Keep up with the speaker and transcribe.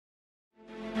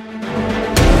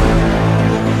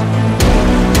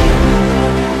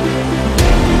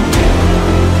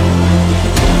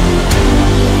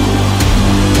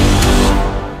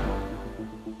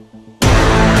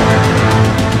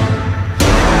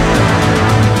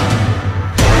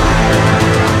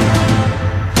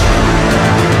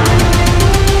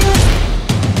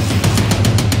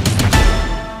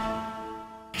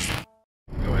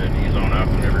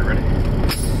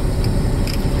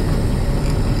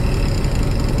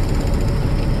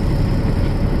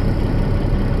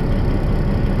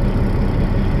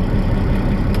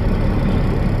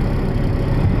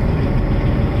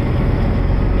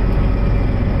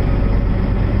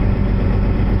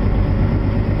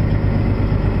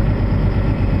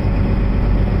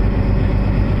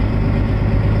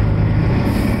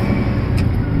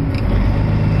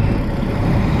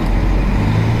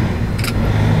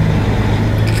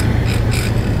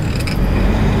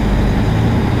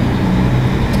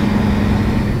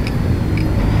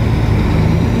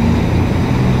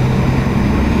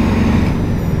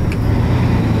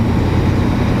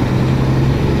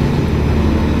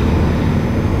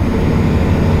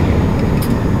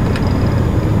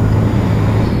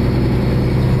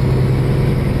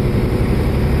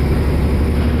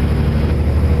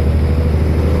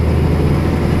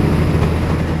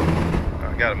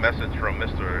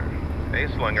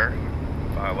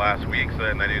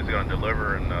said, and that he was going to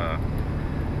deliver in,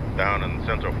 down in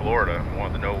Central Florida. I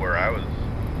wanted to know where I was,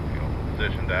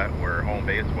 positioned at, where home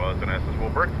base was, and I says, well,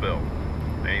 Brooksville.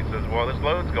 And he says, well, this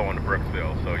load's going to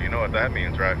Brooksville, so you know what that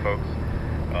means, right, folks?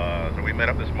 So we met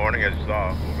up this morning, as you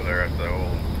saw, over there at the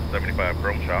old 75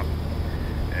 Chrome Shop.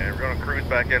 And we're going to cruise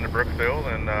back into Brooksville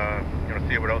and going to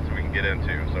see what else we can get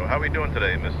into. So how are we doing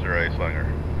today, Mr. Aslinger?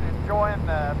 Enjoying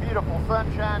the beautiful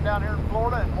sunshine down here in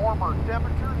Florida and warmer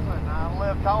temperatures. And I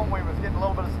left home, we was getting a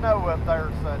little bit of snow up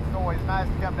there, so it's always nice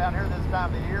to come down here this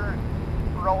time of the year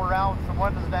and roll around with some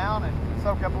windows down and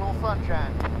soak up a little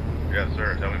sunshine. Yes,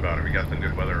 sir. Tell me about it. We got some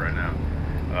good weather right now.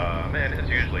 Man, it's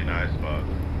usually nice, but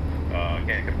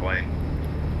can't complain.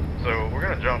 So we're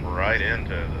going to jump right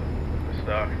into the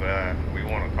stuff that we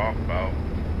want to talk about.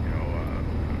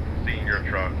 Seeing your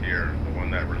truck here, the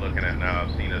one that we're looking at now,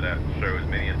 I've seen it at shows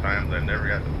many a times. I've never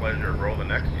got the pleasure of rolling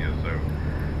next to you, so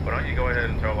why don't you go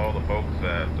ahead and tell all the folks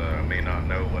that may not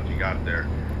know what you got there.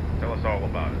 Tell us all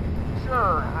about it.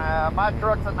 Sure. My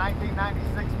truck's a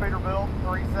 1996 Peterbilt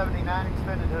 379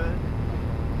 extended hood.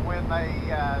 When they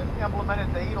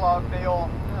implemented the E-Log deal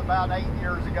about 8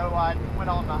 years ago, I went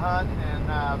on the hunt and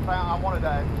found I wanted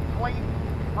a clean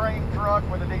frame truck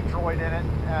with a Detroit in it.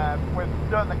 With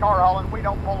doing the car hauling, we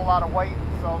don't pull a lot of weight,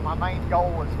 so my main goal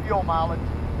was fuel mileage.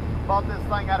 Bought this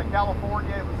thing out of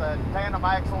California. It was a tandem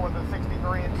axle with a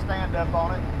 63-inch stand-up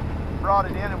on it. Brought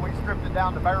it in and we stripped it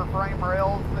down to bare frame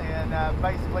rails and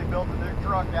basically built a new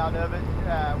truck out of it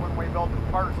when we built it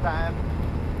the first time.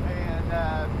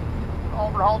 And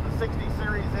overhauled the 60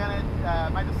 series in it,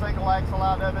 made a single axle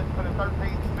out of it, put a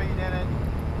 13-speed in it.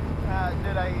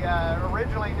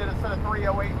 Originally did a set of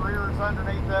 308 rears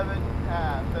underneath of it.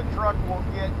 The truck will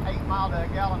get 8 miles to a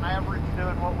gallon average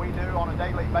doing what we do on a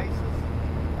daily basis.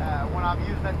 When I'm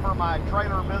using it for my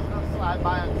trailer business, I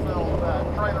buy and sell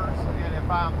trailers, and if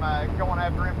I'm going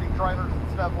after empty trailers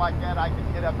and stuff like that, I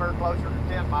can get up there closer to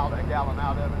 10 miles to a gallon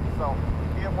out of it. So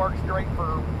it works great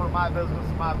for my business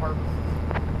and my purposes.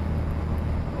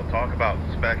 Well, talk about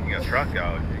speccing a truck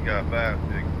out. You got that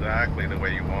exactly the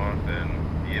way you want, and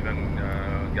even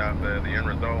got the end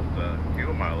result,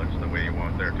 fuel mileage the way you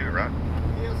want there too, right?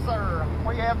 Yes, sir.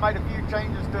 We have made a few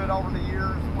changes to it over the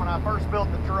years. When I first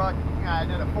built the truck, I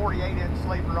did a 48-inch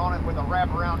sleeper on it with a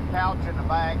wraparound couch in the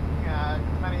back.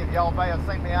 Many of y'all may have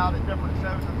seen me out at different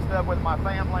shows and stuff with my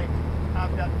family.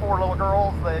 I've got 4 little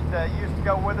girls that used to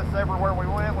go with us everywhere we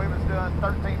went. We was doing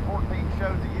 13, 14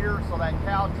 shows a year, so that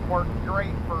couch worked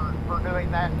great for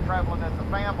doing that and traveling as a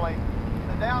family.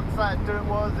 The downside to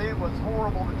it was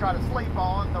horrible to try to sleep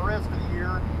on the rest of the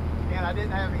year, and I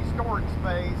didn't have any storage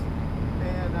space.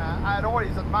 And I'd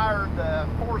always admired the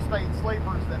 4-state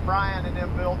sleepers that Brian and them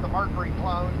built, the Mercury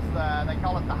clones. They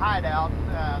call it the Hideout,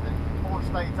 that 4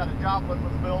 states out of Joplin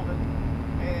was building.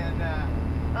 And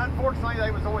unfortunately, they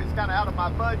was always kind of out of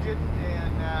my budget,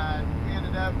 and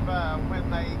ended up, when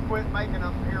they quit making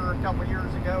them here a couple years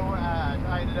ago,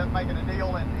 I ended up making a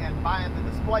deal and buying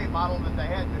the display model that they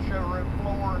had in the showroom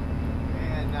floor,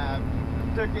 and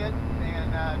took it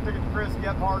to Chris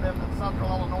Gephardt up in Central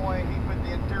Illinois. He put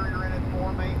the interior in it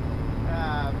for me.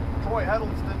 Troy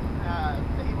Huddleston,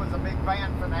 he was a big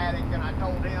van fanatic, and I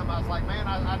told him, I was like, man,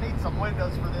 I need some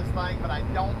windows for this thing, but I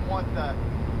don't want the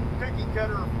cookie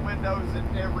cutter windows that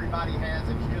everybody has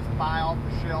that you just buy off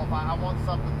the shelf. I want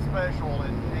something special,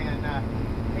 and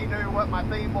he knew what my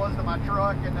theme was to my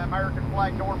truck and the American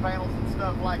flag door panels and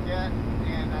stuff like that.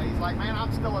 And he's like, man,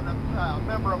 I'm still a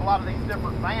member of a lot of these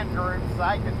different van groups.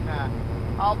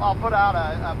 I'll put out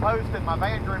a post in my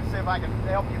van group, see if I can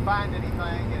help you find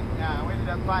anything. And we ended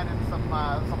up finding some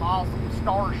awesome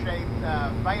star-shaped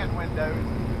van windows.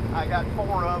 I got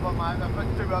 4 of them. I put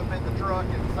 2 of them in the truck,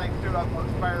 and the same 2 of them were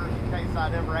spares in case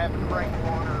I'd ever happen to break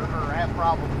one or have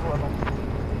problems with them.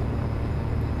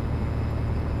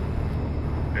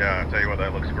 Yeah, I tell you what,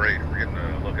 that looks great. We're getting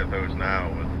a look at those now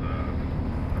with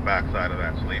the backside of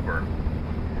that sleeper.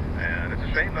 And it's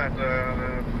a shame that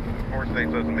 4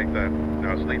 states doesn't make that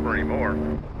sleeper anymore.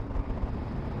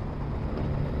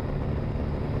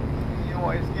 You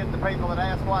always get the people that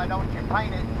ask, why don't you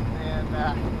paint it?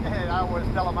 And I always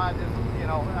tell them I just,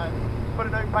 I put a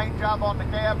new paint job on the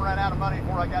cab, ran out of money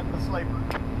before I got the sleeper.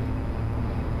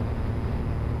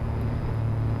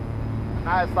 The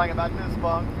nice thing about this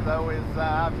bunk, though, is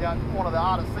I've got one of the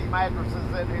Odyssey mattresses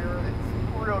in here.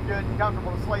 It's real good and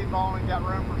comfortable to sleep on, and got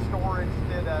room for storage.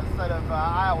 Did a set of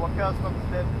Iowa Customs,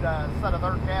 did a set of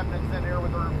their cabinets in here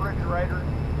with a refrigerator.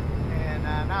 And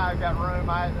now I've got room.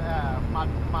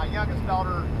 My youngest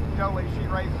daughter, Jolie, she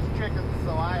raises chickens,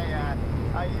 so I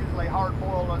usually hard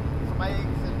boil some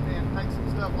eggs and take some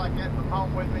stuff like that from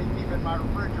home with me, keep in my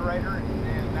refrigerator,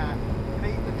 and to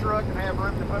eat in the truck and have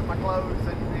room to put my clothes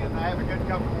and I have a good,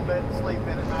 comfortable bed to sleep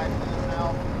in at night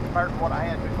now compared to what I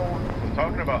had before.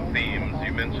 Talking about themes,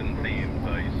 you mentioned themes.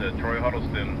 You said Troy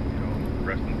Huddleston,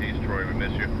 rest in peace, Troy, we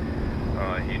miss you.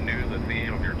 He knew the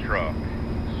theme of your truck.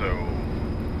 So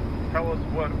tell us,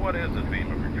 what is the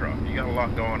theme of your truck? You got a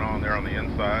lot going on there on the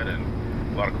inside and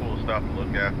a lot of cool stuff to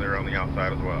look at there on the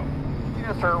outside as well.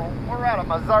 Yes, sir. We're out of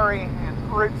Missouri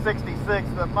and Route 66,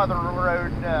 the mother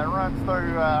road runs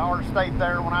through our state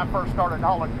there. When I first started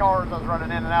hauling cars, I was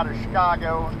running in and out of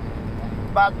Chicago.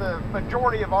 About the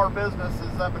majority of our business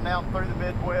is up and down through the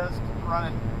Midwest,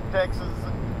 running Texas,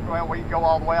 and well, we go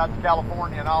all the way out to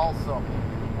California and all. So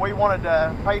we wanted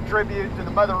to pay tribute to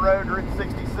the mother road, Route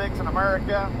 66 in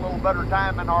America. A little better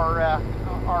time in our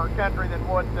country than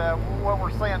what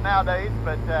we're seeing nowadays,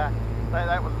 but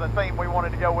that was the theme we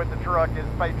wanted to go with the truck, is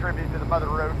pay tribute to the mother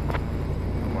road.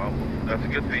 Well, that's a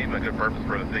good theme, a good purpose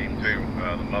for the theme too.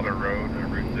 The mother road,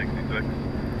 Route 66.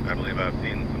 I believe I've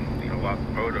seen some, lots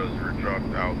of photos of your truck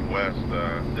out west,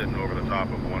 sitting over the top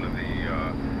of one of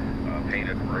the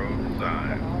painted road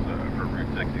signs for Route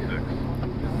 66.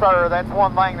 Sir, that's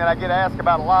one thing that I get asked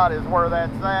about a lot, is where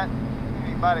that's at.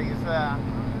 Anybody's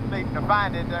needing to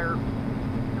find it, they're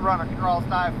running across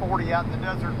I-40 out in the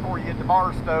desert before you get to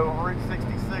Barstow. Route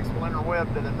 66 will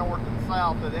interweb to the north and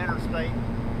south of the interstate.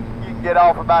 You can get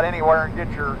off about anywhere and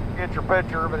get your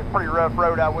picture, but it's a pretty rough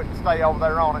road. I wouldn't stay over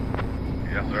there on it.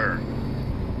 Yes, sir.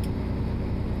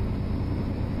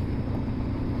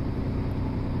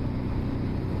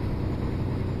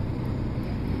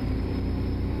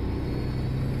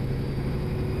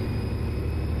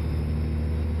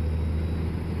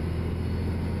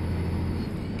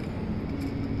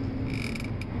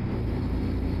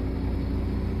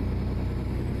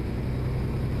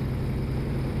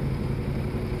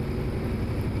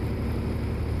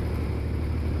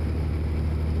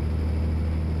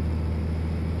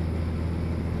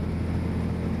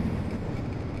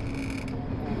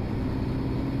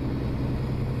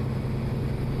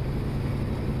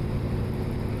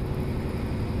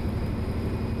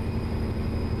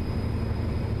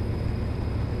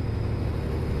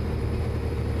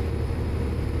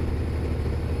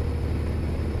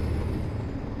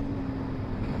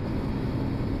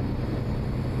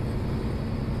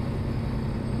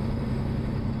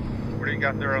 What do you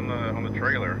got there on the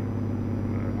trailer?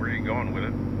 Where are you going with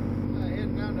it?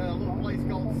 Heading down to a little place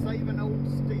called Saving Old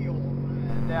Steel.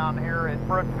 Down here in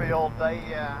Brooksville,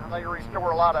 they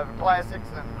restore a lot of classics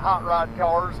and hot rod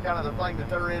cars, kind of the thing that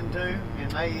they're into.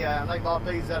 And they bought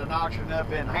these at an auction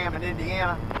up in Hammond,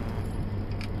 Indiana.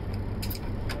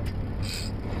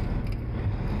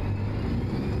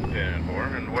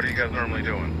 And what are you guys normally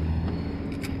doing?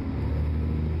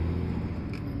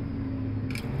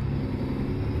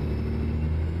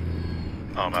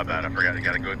 Oh, my bad. I forgot. You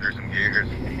got to go through some gears.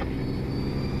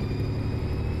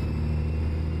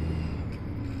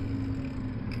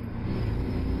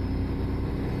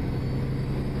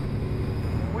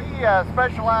 We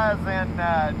specialize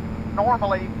in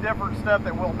normally different stuff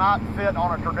that will not fit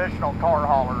on a traditional car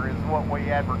hauler, is what we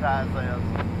advertise as.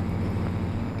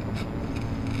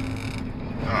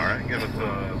 All right. Give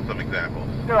us some examples.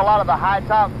 We do a lot of the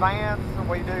high-top vans.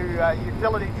 We do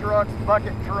utility trucks,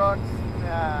 bucket trucks.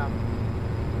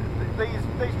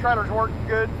 These trailers work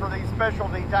good for these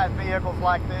specialty type vehicles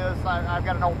like this. I've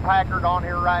got an old Packard on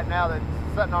here right now that's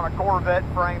sitting on a Corvette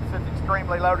frame, sits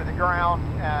extremely low to the ground,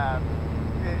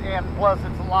 and plus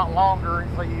it's a lot longer.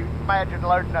 So you imagine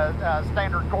loading a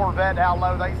standard Corvette, how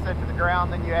low they sit to the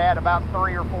ground, then you add about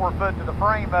 3 or 4 foot to the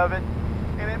frame of it,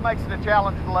 and it makes it a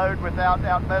challenge to load without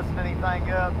messing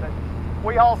anything up. But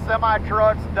we haul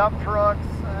semi-trucks, dump trucks.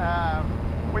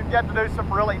 We've got to do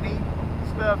some really neat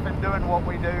stuff in doing what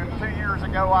we do. 2 years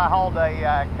ago, I hauled a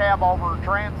cab over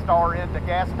Transtar into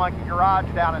Gas Monkey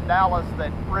Garage down in Dallas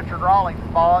that Richard Rawlings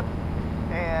bought,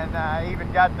 and I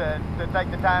even got to take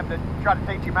the time to try to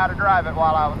teach him how to drive it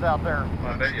while I was out there.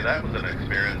 Well, I bet you that was an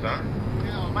experience, huh?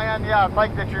 Yeah, man, yeah, I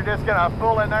think that you're just going to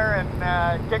pull in there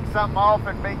and kick something off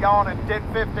and be gone in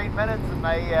 10, 15 minutes, and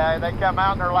they come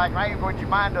out and they're like, hey, would you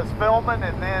mind us filming?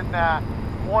 And then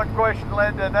one question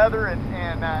led to another, and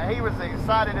he was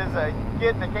excited as a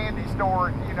kid in a candy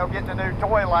store, getting a new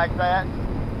toy like that.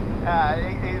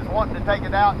 He was wanting to take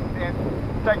it out and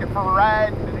take it for a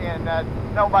ride,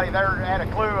 and nobody there had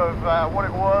a clue of what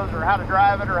it was or how to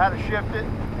drive it or how to shift it.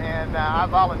 And I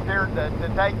volunteered to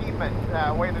take him,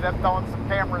 and we ended up throwing some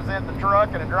cameras in the truck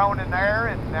and a drone in there,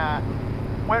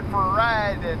 and went for a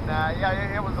ride, and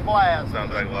yeah, it was a blast.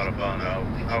 Sounds like a lot of fun.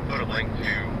 I'll put a link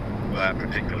to that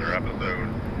particular episode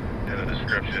in the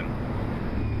description.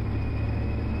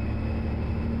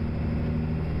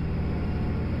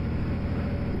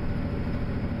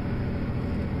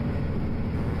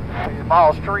 The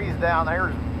false trees down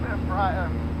there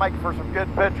make for some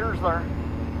good pictures. They're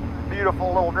beautiful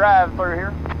little drive through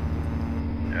here.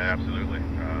 Yeah, absolutely.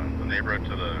 The neighborhood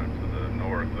to the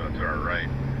north, to our right,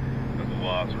 has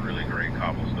lots of really great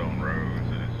cobblestone roads.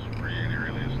 It's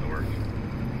really historic.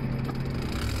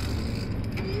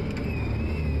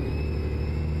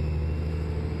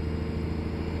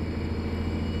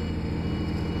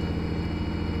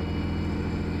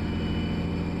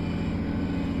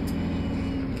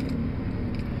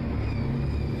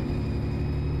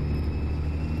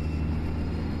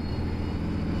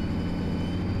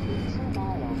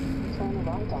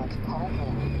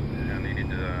 And you need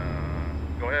to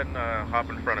go ahead and hop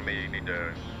in front of me. You need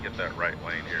to get that right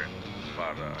lane here in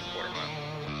about a quarter mile.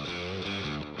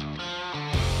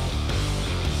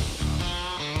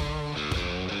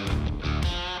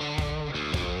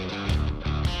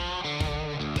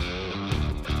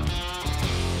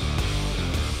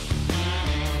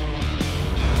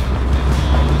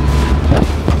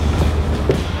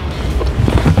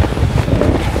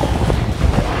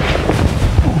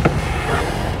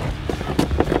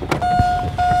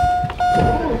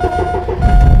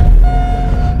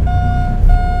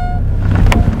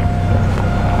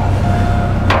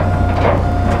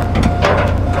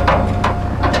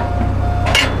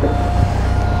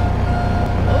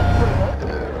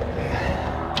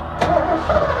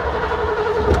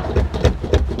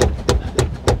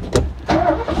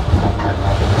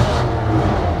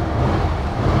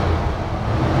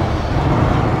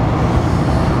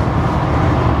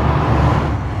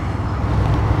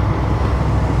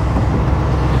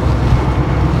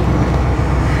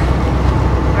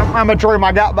 How much room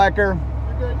I got back there?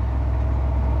 You're good.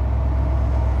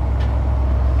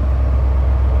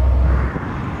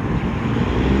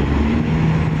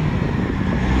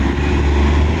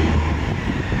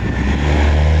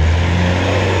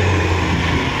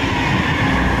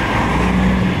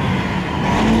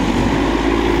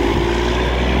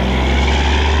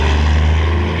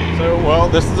 So, well,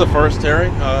 this is the first, Terry.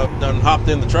 Done hopped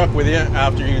in the truck with you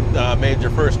after you made your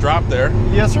first drop there.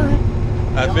 Yes, sir.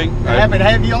 I think. Happy to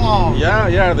have you along.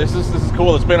 Yeah. This is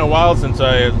cool. It's been a while since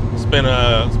it's been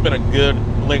a good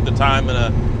length of time in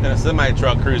a semi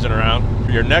truck cruising around.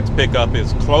 Your next pickup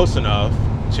is close enough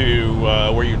to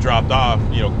where you dropped off.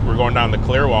 You know, we're going down to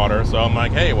Clearwater, so I'm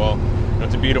like, hey, well,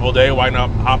 it's a beautiful day. Why not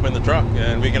hop in the truck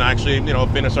and we can actually,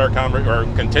 finish our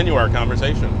continue our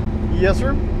conversation. Yes,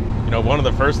 sir. One of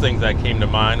the first things that came to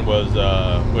mind was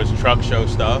truck show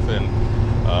stuff, and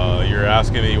you're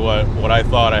asking me what I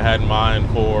thought I had in mind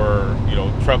for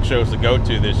truck shows to go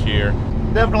to this year.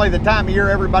 Definitely the time of year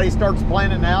everybody starts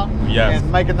planning out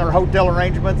and making their hotel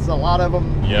arrangements. A lot of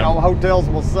them, hotels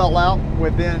will sell out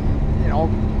within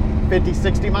 50,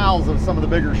 60 miles of some of the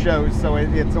bigger shows. So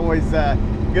it's always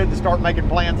good to start making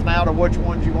plans now to which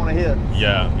ones you want to hit.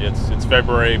 Yeah, it's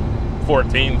February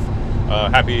 14th.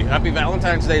 Happy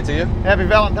Valentine's Day to you. Happy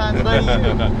Valentine's Day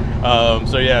to you.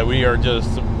 So yeah, we are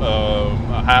just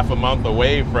a half a month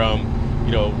away from,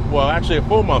 well, actually a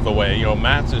full month away.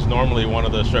 Matt's is normally one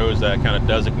of the shows that kind of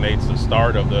designates the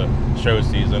start of the show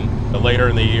season. Later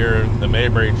in the year, the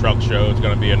Mayberry Truck Show is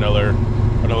going to be another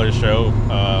show.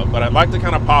 But I'd like to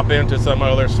kind of pop into some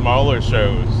other smaller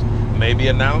shows, maybe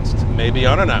announced, maybe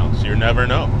unannounced. You never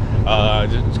know.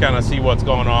 Just kind of see what's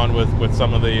going on with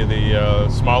some of the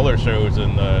smaller shows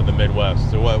in the Midwest.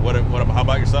 So how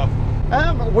about yourself?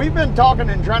 We've been talking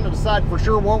and trying to decide for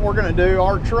sure what we're going to do.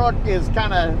 Our truck is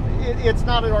kind of, it's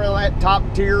not really that top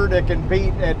tier to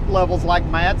compete at levels like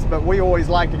Matt's, but we always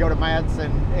like to go to Matt's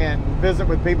and visit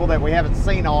with people that we haven't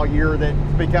seen all year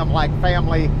that become like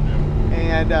family.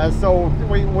 And so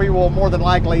we will more than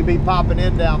likely be popping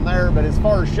in down there. But as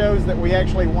far as shows that we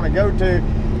actually want to go to,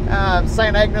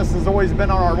 St. Agnes has always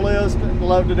been on our list. I'd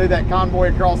love to do that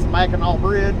convoy across the Mackinac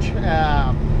Bridge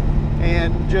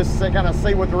and just kind of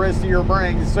see what the rest of the year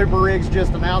brings. Super Rigs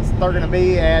just announced that they're going to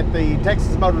be at the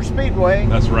Texas Motor Speedway.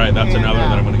 That's right. That's another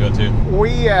that I'm going to go to.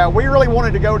 We really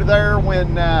wanted to go to there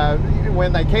when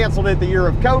they canceled it the year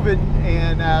of COVID,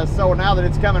 and so now that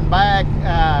it's coming back,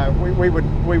 we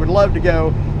would love to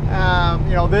go.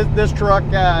 This truck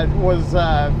was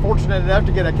fortunate enough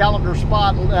to get a calendar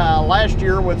spot last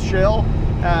year with Shell,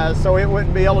 so it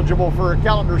wouldn't be eligible for a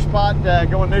calendar spot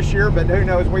going this year, but who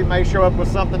knows, we may show up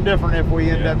with something different if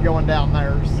we end up going down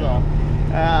there. So,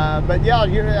 but yeah,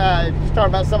 you talking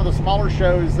about some of the smaller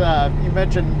shows. You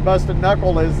mentioned Busted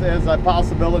Knuckle as a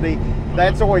possibility.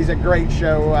 That's always a great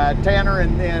show. Tanner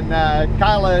and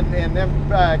Kyla and them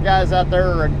guys out there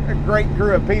are a great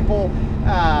crew of people.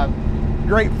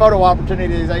 Great photo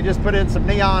opportunities. They just put in some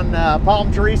neon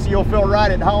palm trees, so you'll feel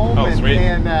right at home. Oh, sweet.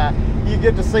 And you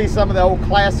get to see some of the old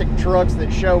classic trucks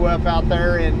that show up out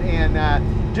there,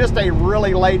 and just a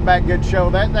really laid back good show.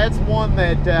 That's one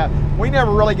that we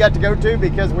never really got to go to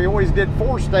because we always did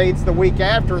 4 states the week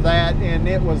after that, and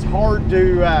it was hard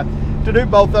to do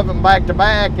both of them back to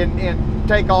back and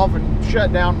take off and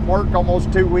shut down work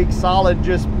almost 2 weeks solid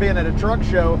just being at a truck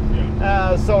show.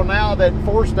 So now that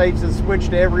 4 states has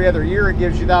switched to every other year, it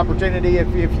gives you the opportunity,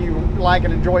 if you like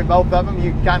and enjoy both of them,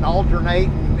 you can kind of alternate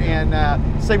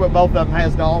and see what both of them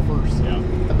has to offer.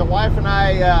 The wife and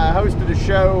I hosted a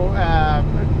show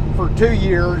for 2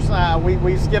 years.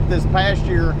 We skipped this past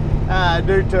year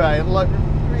due to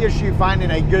a issue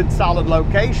finding a good solid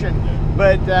location.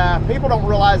 But people don't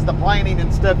realize the planning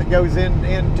and stuff that goes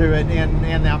into it, and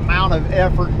the amount of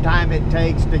effort and time it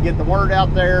takes to get the word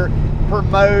out there,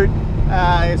 promote,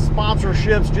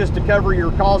 sponsorships just to cover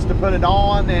your cost to put it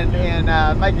on,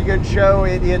 and make a good show.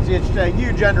 It's a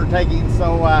huge undertaking.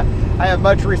 So I have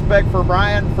much respect for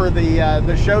Brian for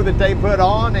the show that they put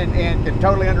on, and can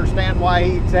totally understand why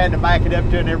he's had to back it up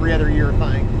to an every other year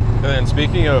thing. And then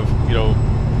speaking of,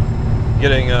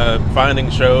 getting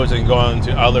finding shows and going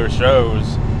to other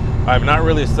shows, I've not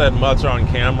really said much on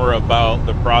camera about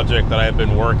the project that I've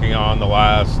been working on the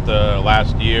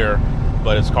last year,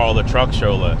 but it's called the Truck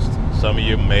Show List. Some of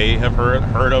you may have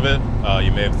heard of it.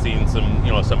 You may have seen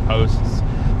some posts,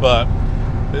 but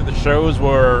the shows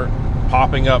were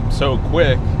popping up so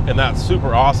quick, and that's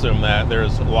super awesome that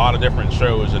there's a lot of different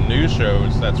shows and new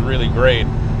shows. That's really great,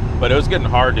 but it was getting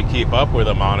hard to keep up with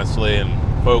them, honestly.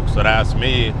 And folks would ask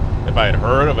me if I had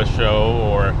heard of a show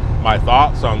or my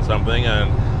thoughts on something,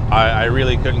 and I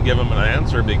really couldn't give them an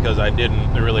answer because I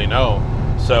didn't really know.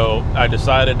 So I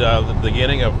decided at the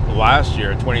beginning of last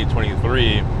year,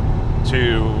 2023,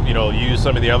 to use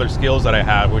some of the other skills that I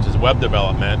have, which is web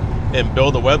development, and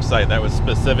build a website that was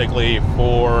specifically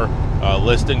for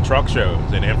listing truck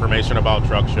shows and information about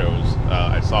truck shows.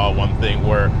 I saw one thing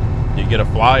where you get a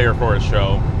flyer for a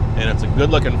show, and it's a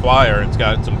good-looking flyer. It's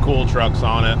got some cool trucks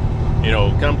on it.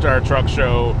 Come to our truck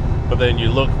show, but then you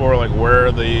look for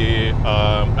where the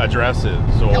address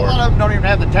is. Or, a lot of them don't even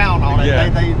have the town on it. Yeah.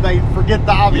 They forget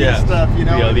the obvious stuff,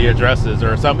 the addresses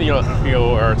or something,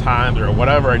 or times or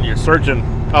whatever, and you're searching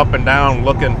up and down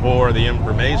looking for the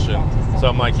information. So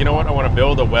I'm like, you know what? I want to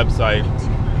build a website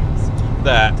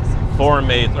that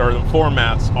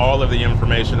formats all of the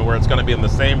information where it's going to be in the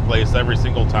same place every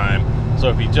single time. So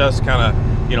if you just kind of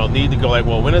need to go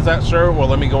well, when is that show? Well,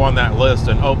 let me go on that list,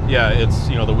 and oh yeah, it's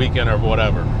the weekend or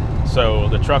whatever. So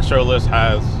the Truck Show List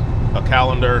has a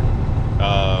calendar,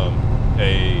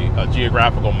 a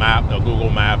geographical map, a Google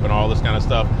map, and all this kind of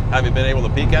stuff. Have you been able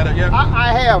to peek at it yet?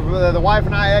 I have. The wife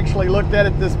and I actually looked at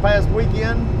it this past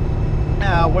weekend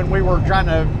when we were trying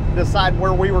to decide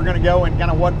where we were going to go and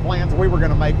kind of what plans we were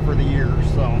going to make for the year.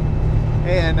 So,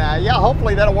 and yeah,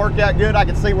 hopefully that'll work out good. I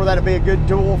can see where that'll be a good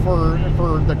tool for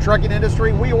the trucking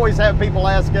industry. We always have people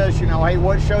ask us, hey,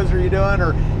 what shows are you doing,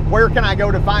 or where can I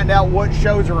go to find out what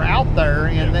shows are out there?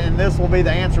 And then this will be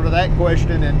the answer to that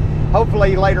question. And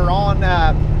hopefully later on,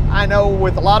 I know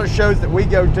with a lot of shows that we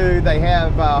go to, they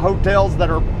have hotels that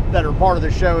are part of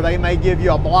the show. They may give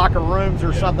you a block of rooms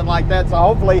or something like that. So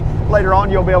hopefully later on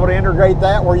you'll be able to integrate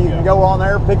that where you can go on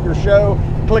there, pick your show,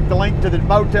 click the link to the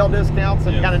motel discounts,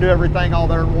 and kind of do everything all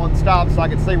there in one stop. So I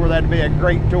can see where that'd be a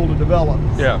great tool to develop.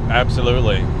 Yeah,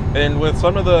 absolutely. And with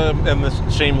some of and this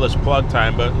shameless plug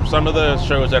time, but some of the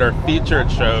shows that are featured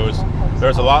shows,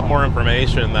 there's a lot more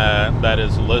information that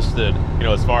is listed,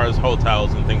 as far as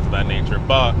hotels and things of that nature.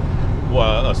 But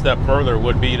a step further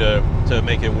would be to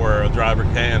make it where a driver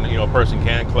can, a person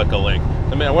can click a link.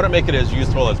 I mean, I want to make it as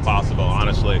useful as possible,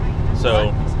 honestly.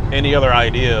 So any other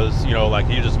ideas, like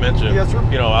you just mentioned, yes, sir.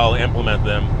 I'll implement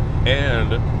them.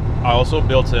 And I also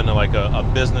built in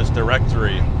a business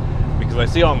directory, because I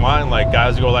see online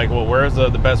guys go well, where's the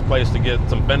best place to get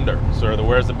some fenders, or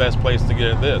where's the best place to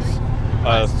get this?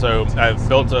 So I've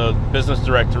built a business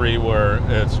directory where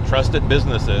it's trusted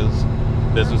businesses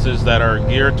that are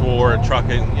geared toward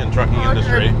trucking and trucking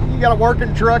industry. You got a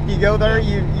working truck, you go there,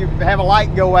 you have a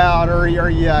light go out, or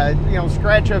you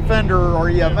scratch a fender, or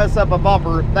you mess up a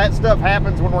bumper. That stuff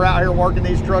happens when we're out here working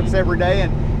these trucks every day,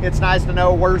 and it's nice to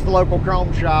know where's the local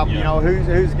chrome shop,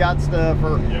 who's got stuff,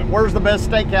 or where's the best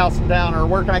steakhouse in town, or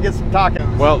where can I get some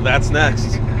tacos. Well, that's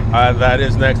next. That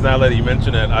is next. Now that you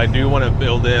mention it, I do want to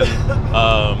build in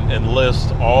and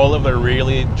list all of the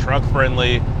really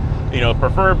truck-friendly,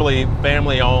 preferably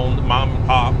family-owned mom and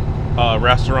pop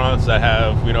restaurants that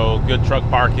have, good truck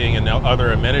parking and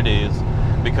other amenities,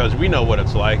 because we know what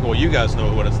it's like. Well, you guys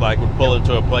know what it's like. We pull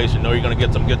into a place, you're going to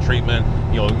get some good treatment,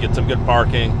 get some good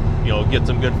parking, get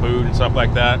some good food and stuff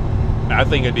like that. I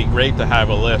think it'd be great to have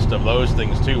a list of those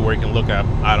things too, where you can look at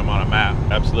them on a map.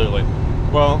 Absolutely.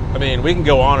 Well, I mean, we can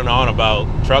go on and on about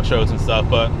truck shows and stuff,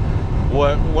 but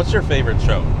what's your favorite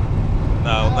show?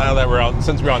 Now that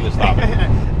since we're on this topic.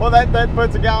 Well, that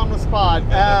puts a guy on the spot.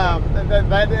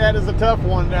 That is a tough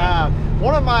one.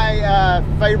 One of my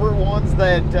favorite ones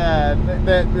that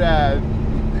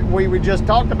we just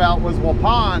talked about was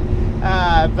Waupun.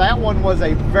 That one was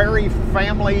a very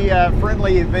family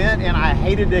friendly event, and I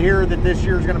hated to hear that this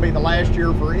year is going to be the last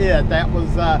year for it. That was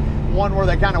one where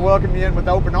they kind of welcomed you in with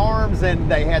open arms, and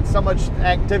they had so much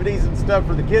activities and stuff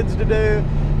for the kids to do.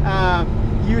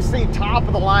 You see top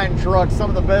of the line trucks. Some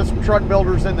of the best truck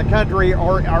builders in the country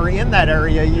are in that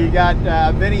area. You got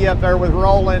Vinny up there with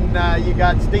Roland. You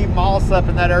got Steve Moss up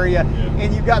in that area.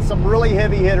 And you've got some really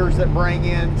heavy hitters that bring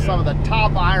in some of the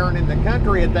top iron in the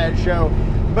country at that show.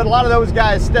 But a lot of those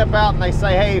guys step out and they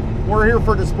say, hey, we're here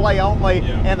for display only.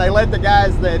 And they let the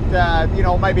guys that,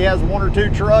 maybe has one or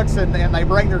two trucks and they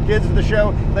bring their kids to the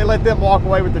show, they let them walk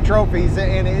away with the trophies.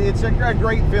 And it's a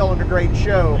great feel and a great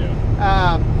show.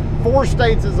 Four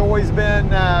States has always been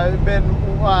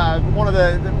one of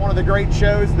the great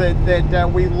shows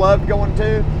that we loved going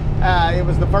to. It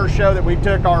was the first show that we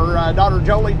took our daughter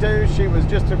Jolie to. She was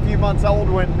just a few months old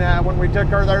when we took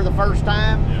her there the first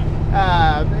time.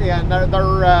 And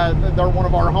they're one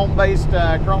of our home-based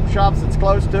chrome shops that's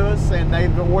close to us, and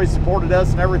they've always supported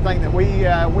us in everything that we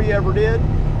ever did.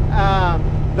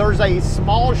 There's a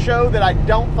small show that I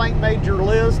don't think made your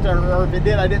list, or if it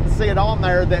did, I didn't see it on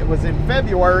there, that was in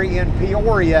February in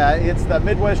Peoria. It's the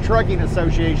Midwest Trucking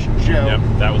Association show. Yep,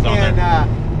 that was on there.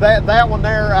 And that one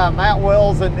there, Matt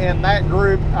Wells and that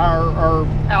group are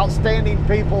outstanding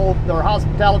people. Their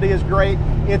hospitality is great.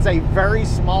 It's a very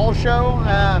small show.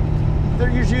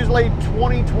 There's usually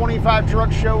 20-25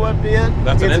 trucks show up in.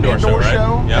 That's an indoor show,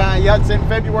 right? Yeah, it's in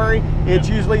February. It's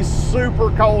usually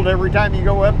super cold every time you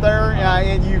go up there,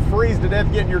 and you freeze to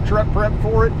death getting your truck prepped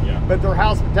for it. But their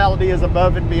hospitality is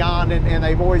above and beyond, and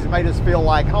they've always made us feel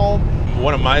like home.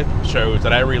 One of my shows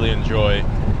that I really enjoy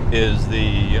is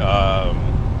the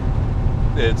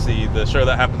show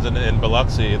that happens in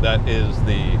Biloxi. That is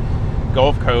the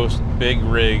Gulf Coast Big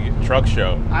Rig Truck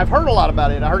Show. I've heard a lot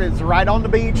about it. I heard it's right on the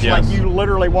beach. Like you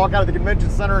literally walk out of the convention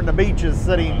center and the beach is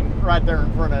sitting right there in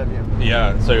front of you.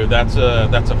 Yeah, so that's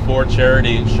a Ford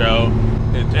charity show.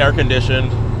 It's air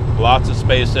conditioned, lots of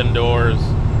space indoors.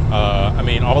 I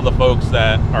mean, all the folks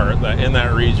that are in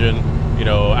that region,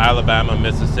 Alabama,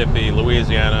 Mississippi,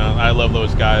 Louisiana, I love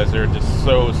those guys. They're just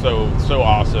so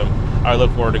awesome. I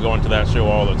look forward to going to that show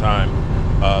all the time.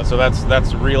 So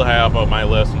that's real high up on my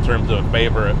list in terms of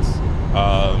favorites.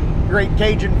 Great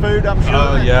Cajun food, I'm sure.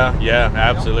 Oh yeah,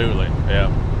 absolutely,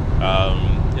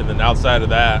 and then outside of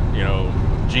that,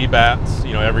 G-Bats,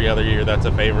 every other year that's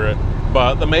a favorite.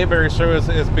 But the Mayberry show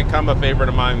has become a favorite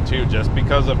of mine too, just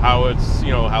because of how it's,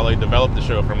 how they developed the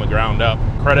show from the ground up.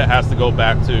 Credit has to go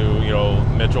back to,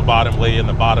 Mitchell Bottomley and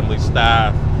the Bottomley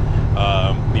staff,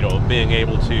 being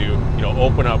able to,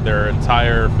 open up their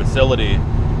entire facility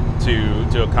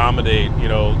to accommodate,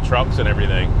 trucks and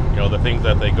everything, the things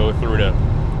that they go through to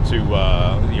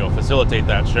facilitate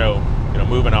that show,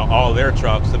 moving out all their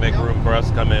trucks to make room for us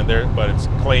to come in there. But it's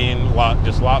clean,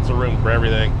 just lots of room for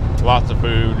everything, lots of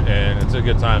food, and it's a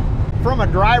good time. From a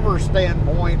driver's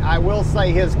standpoint, I will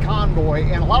say his convoy,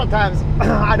 and a lot of times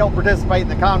I don't participate in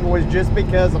the convoys just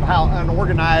because of how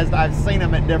unorganized I've seen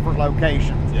them at different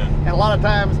locations. And a lot of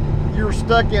times you're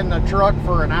stuck in the truck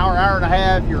for an hour and a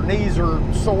half, your knees are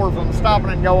sore from stopping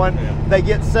and going, they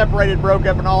get separated, broke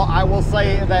up and all. I will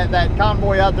say that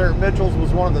convoy out there at Mitchell's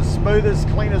was one of the smoothest,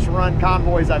 cleanest run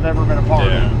convoys I've ever been a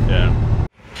part of.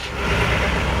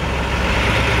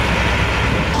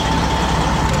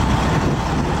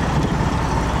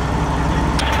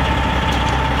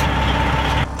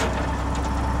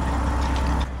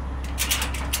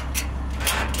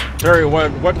 Terry,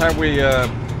 what have we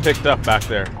picked up back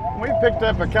there? We picked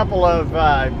up a couple of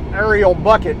aerial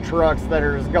bucket trucks that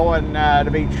are going to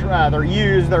be, they're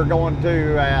used, they're going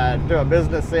to a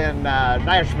business in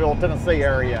Nashville, Tennessee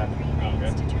area.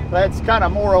 That's kind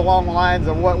of more along the lines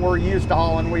of what we're used to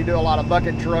hauling. We do a lot of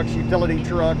bucket trucks, utility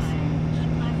trucks,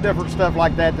 different stuff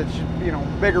like that, that's,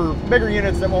 bigger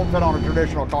units that won't fit on a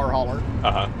traditional car hauler.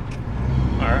 All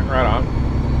right, right on.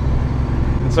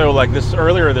 And so like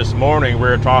earlier this morning, we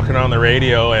were talking on the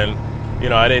radio, and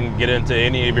I didn't get into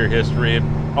any of your history.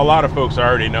 A lot of folks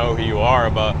already know who you are,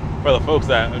 but for the folks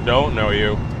that don't know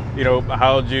you,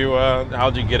 how'd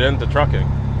you get into trucking?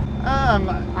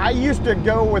 I used to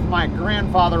go with my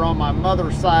grandfather on my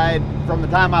mother's side from the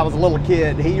time I was a little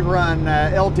kid. He run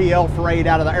LTL freight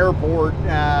out of the airport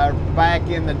back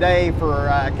in the day for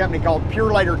a company called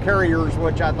Pure Later Carriers,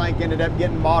 which I think ended up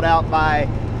getting bought out by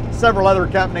several other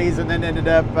companies, and then ended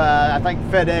up, I think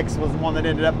FedEx was the one that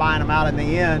ended up buying them out in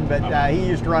the end. But he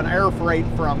used to run air freight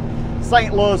from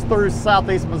St. Louis through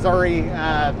southeast Missouri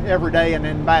every day and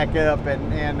then back up,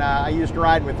 and I used to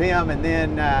ride with him. And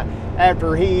then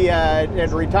after he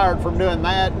had retired from doing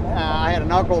that, I had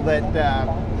an uncle that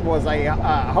was a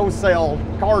wholesale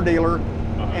car dealer,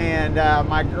 and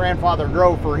my grandfather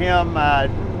drove for him,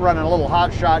 running a little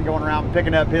hot shot, going around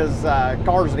picking up his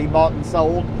cars that he bought and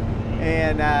sold.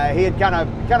 And he had kind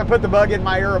of put the bug in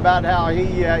my ear about how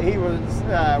he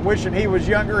was wishing he was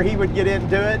younger, he would get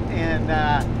into it, and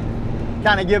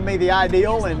kind of give me the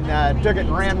ideal, and took it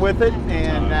and ran with it.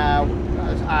 And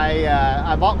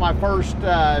I bought my first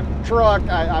truck.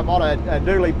 I bought a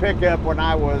dually pickup when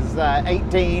I was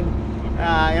 18 in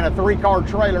a 3-car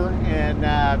trailer,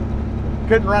 and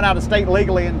couldn't run out of state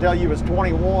legally until you was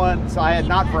 21. So I had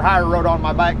not for hire wrote on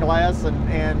my back glass,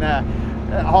 and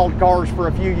hauled cars for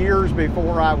a few years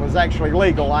before I was actually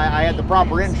legal. I had the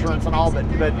proper insurance and all, but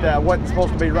wasn't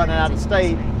supposed to be running out of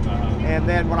state. And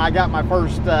then when I got my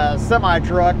first semi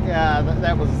truck,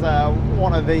 that was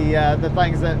one of the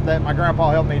things that my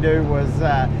grandpa helped me do, was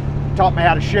taught me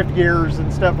how to shift gears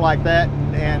and stuff like that,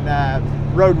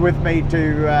 and rode with me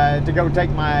to go take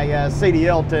my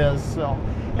CDL test. So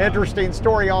interesting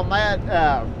story on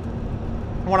that.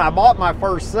 When I bought my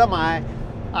first semi,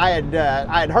 I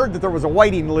had heard that there was a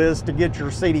waiting list to get your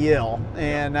CDL,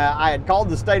 and I had called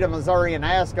the state of Missouri and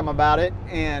asked them about it,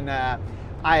 and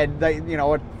they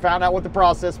found out what the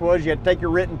process was. You had to take your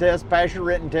written test, pass your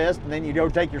written test, and then you go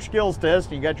take your skills test,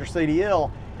 and you got your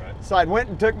CDL. Right. So I went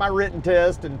and took my written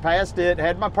test and passed it,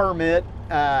 had my permit,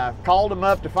 called them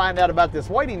up to find out about this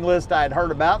waiting list I had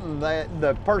heard about, and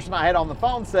the person I had on the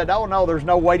phone said, "Oh no, there's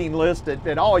no waiting list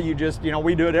at all. You just,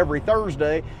 we do it every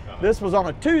Thursday." This was on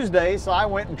a Tuesday, so I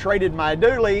went and traded my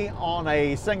dually on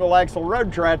a single axle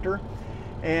road tractor,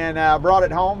 and brought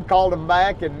it home, called them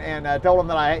back, and told them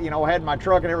that I had my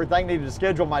truck and everything, needed to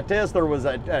schedule my test. There was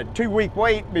a 2-week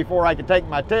wait before I could take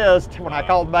my test when I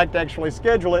called back to actually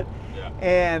schedule it.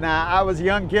 And I was a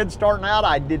young kid starting out.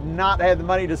 I did not have the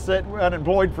money to sit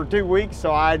unemployed for 2 weeks,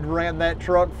 so I ran that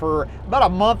truck for about a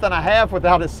month and a half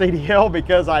without a CDL,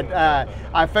 because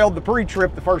I failed the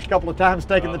pre-trip the first couple of times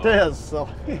taking the test. So.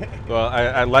 Well,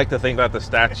 I'd like to think that the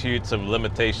statutes of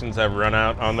limitations have run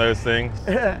out on those things.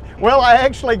 Well, I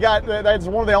actually got, that's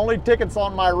one of the only tickets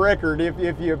on my record,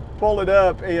 if you pull it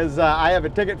up, is I have a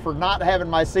ticket for not having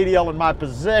my CDL in my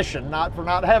possession, not for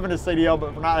not having a CDL,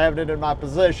 but for not having it in my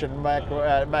possession back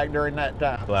during that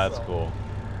time. Well, that's cool.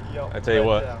 I tell you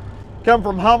what. Come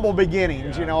from humble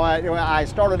beginnings. I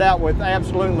started out with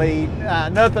absolutely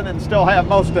nothing and still have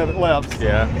most of it left. So.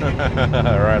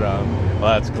 Yeah, right on.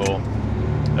 Well, that's cool.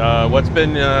 What's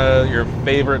been your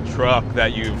favorite truck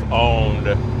that you've owned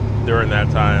during that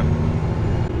time?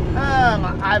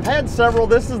 I've had several.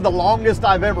 This is the longest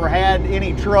I've ever had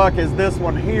any truck, is this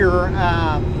one here.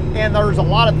 And there's a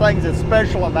lot of things that's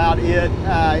special about it,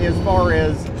 as far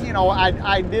as,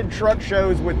 I did truck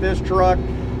shows with this truck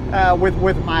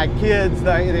with my kids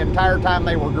the entire time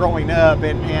they were growing up,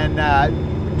 and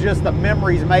just the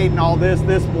memories made and all this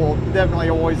will definitely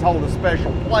always hold a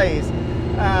special place.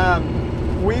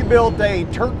 We built a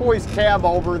turquoise cab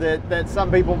over that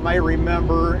some people may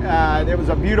remember. It was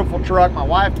a beautiful truck. My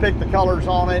wife picked the colors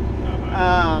on it.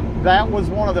 That was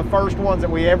one of the first ones that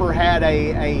we ever had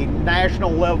a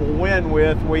national level win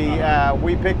with.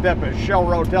 We picked up a Shell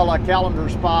Rotella calendar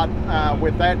spot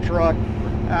with that truck.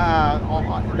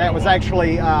 That was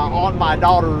actually on my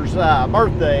daughter's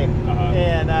birthday,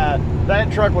 and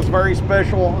that truck was very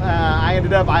special. I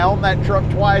owned that truck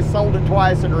twice, sold it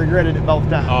twice, and regretted it both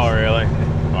times. Oh, really?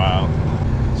 Wow.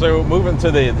 So moving to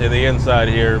the inside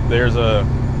here, there's a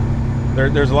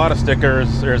lot of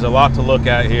stickers. There's a lot to look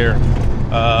at here.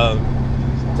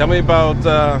 Tell me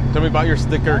about your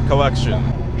sticker collection.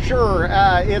 Sure.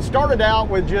 It started out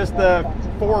with just the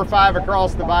 4 or 5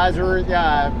 across the visor.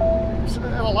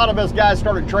 A lot of us guys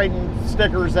started trading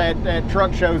stickers at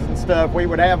truck shows and stuff. We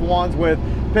would have ones with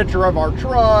a picture of our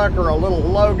truck or a little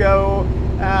logo,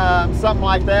 something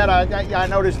like that. I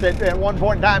noticed that at one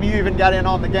point in time you even got in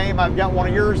on the game. I've got one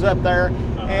of yours up there,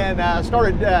 And I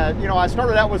started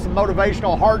out with some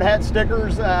motivational hard hat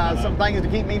stickers, some things to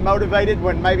keep me motivated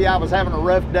when maybe I was having a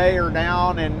rough day or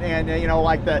down, and you know,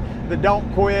 like the don't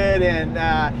quit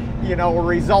and you know,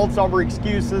 results over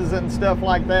excuses and stuff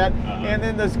like that. And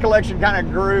then this collection kind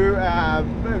of grew,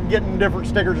 getting different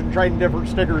stickers and trading different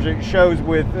stickers at shows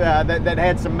with that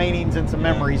had some meanings and some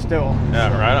memories still.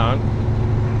 Yeah, right on.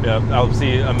 Yeah,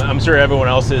 I'm sure everyone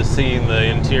else is seeing the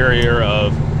interior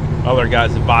of other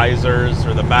guys' visors,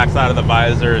 or the backside of the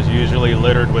visor is usually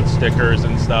littered with stickers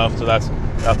and stuff. So that's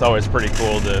always pretty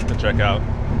cool to check out.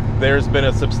 There's been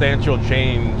a substantial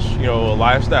change, you know, a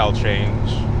lifestyle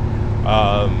change.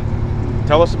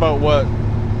 Tell us about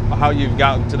how you've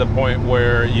gotten to the point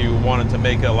where you wanted to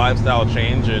make a lifestyle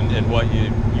change and what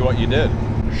you did.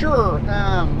 Sure.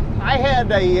 I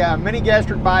had a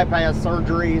mini-gastric bypass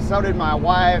surgery. So did my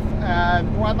wife.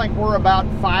 Well, I think we're about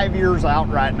 5 years out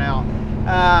right now.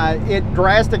 It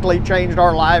drastically changed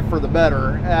our life for the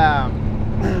better.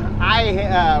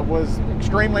 I was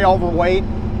extremely overweight.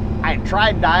 I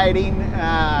tried dieting.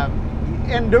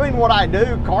 And doing what I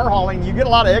do, car hauling, you get a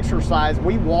lot of exercise.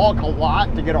 We walk a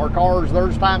lot to get our cars.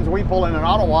 There's times we pull in an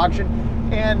auto auction,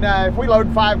 and if we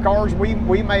load 5 cars, we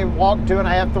may walk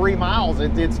 2.5, 3 miles.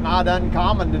 It's not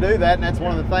uncommon to do that, and that's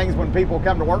one of the things when people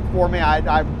come to work for me,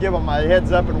 I give them a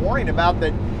heads up and warning about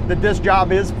that this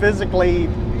job is physically,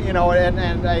 you know, and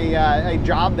a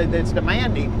job that's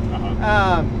demanding.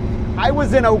 I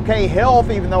was in okay health,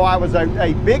 even though I was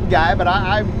a big guy, but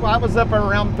I was up at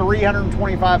around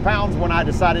 325 pounds when I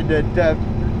decided that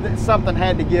something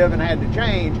had to give and had to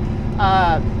change.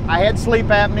 I had sleep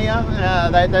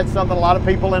apnea. That's something a lot of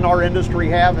people in our industry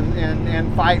have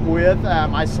and fight with.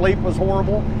 My sleep was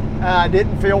horrible. I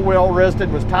didn't feel well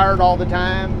rested, was tired all the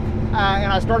time.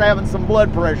 And I started having some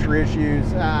blood pressure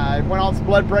issues. I went on some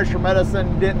blood pressure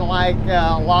medicine, didn't like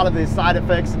a lot of the side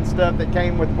effects and stuff that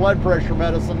came with blood pressure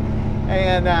medicine.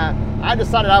 And I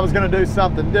decided I was going to do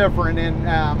something different. And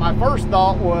my first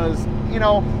thought was, you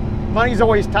know, money's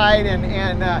always tight,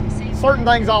 and certain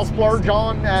things I'll splurge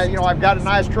on. You know, I've got a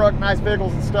nice truck, nice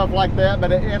vehicles and stuff like that,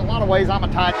 but in a lot of ways I'm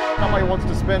a tight. Nobody wants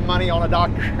to spend money on a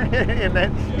doctor, and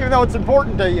that, even though it's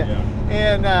important to you. Yeah.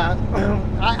 And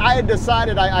I had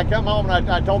decided, I come home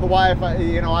and I told the wife,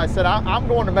 you know, I said, I'm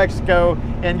going to Mexico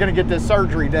and going to get this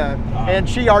surgery done. And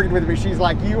she argued with me. She's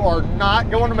like, you are not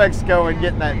going to Mexico and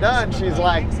getting that done. She's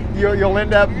like, you'll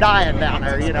end up dying down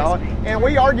there, you know. And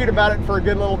we argued about it for a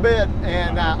good little bit.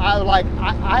 And I was like,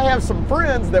 I have some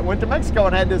friends that went to Mexico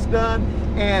and had this done,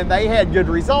 and they had good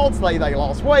results. They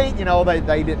lost weight, you know,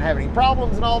 they didn't have any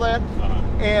problems and all that.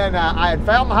 And I had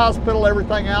found the hospital,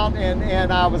 everything out,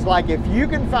 and I was like, if you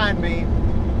can find me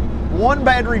one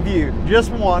bad review, just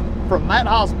one, from that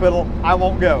hospital, I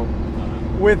won't go.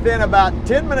 Within about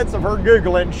 10 minutes of her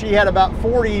Googling, she had about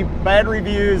 40 bad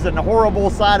reviews and horrible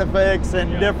side effects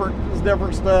and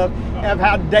different stuff of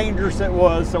how dangerous it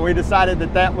was. So we decided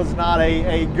that was not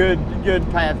a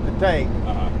good path to take.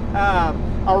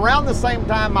 Around the same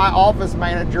time, my office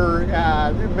manager,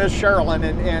 Miss Sherilyn,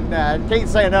 and can't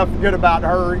say enough good about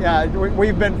her.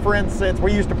 We've been friends since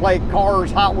we used to play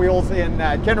cars, Hot Wheels in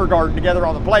kindergarten together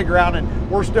on the playground,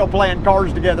 and we're still playing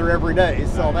cars together every day.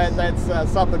 So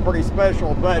that's something pretty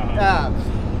special. But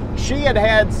she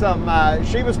had some,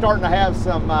 she was starting to have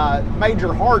some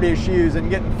major heart issues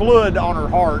and getting fluid on her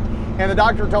heart. And the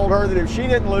doctor told her that if she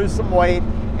didn't lose some weight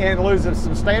and lose a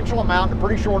substantial amount in a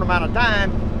pretty short amount of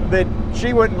time, that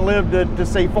she wouldn't live to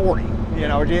see 40. You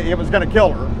know, it was going to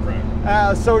kill her.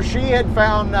 Right. So she had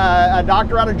found a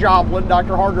doctor out of Joplin,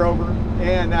 Dr. Hargroder,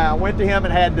 and went to him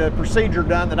and had the procedure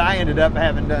done that I ended up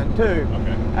having done too.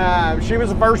 Okay. She was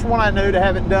the first one I knew to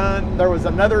have it done. There was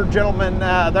another gentleman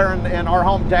there in our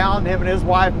hometown. Him and his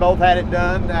wife both had it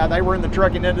done. They were in the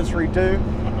trucking industry too.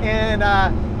 And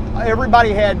everybody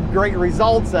had great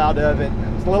results out of it.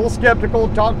 I was a little skeptical,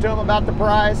 talked to them about the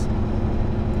price.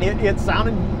 It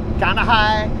sounded kind of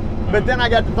high, but then I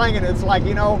got to thinking, it's like,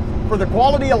 you know, for the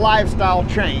quality of lifestyle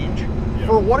change,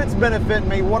 for what it's benefiting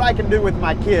me, what I can do with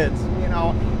my kids, you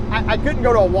know, I couldn't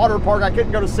go to a water park, I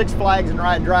couldn't go to Six Flags and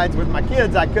ride rides with my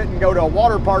kids, I couldn't go to a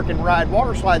water park and ride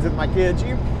water slides with my kids.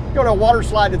 You go to a water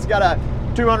slide that's got a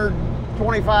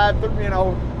 225, you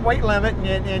know, weight limit,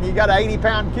 and you got an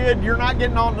 80-pound kid, you're not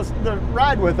getting on the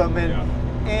ride with them.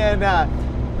 And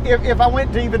if I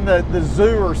went to even the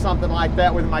zoo or something like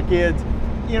that with my kids,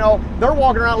 you know, they're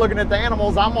walking around looking at the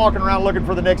animals. I'm walking around looking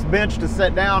for the next bench to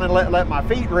sit down and let my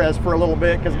feet rest for a little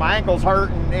bit because my ankles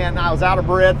hurt and I was out of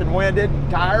breath and winded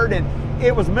and tired, and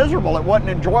it was miserable. It wasn't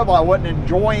enjoyable. I wasn't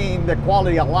enjoying the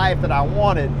quality of life that I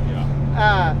wanted.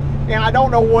 And I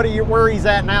don't know where he's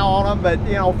at now on them, but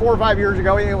you know, 4 or 5 years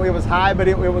ago it was high, but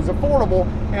it was affordable.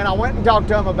 And I went and talked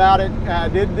to him about it,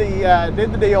 did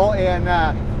the deal, and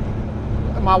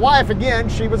my wife, again,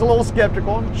 she was a little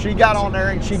skeptical. She got on there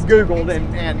and she Googled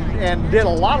and did a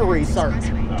lot of research,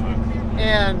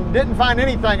 and didn't find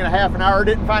anything in a half an hour,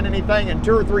 didn't find anything in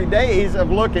 2 or 3 days of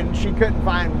looking. She couldn't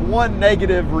find one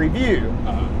negative review.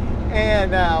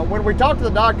 And when we talked to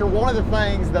the doctor, one of the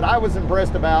things that I was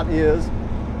impressed about is,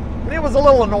 and it was a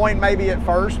little annoying maybe at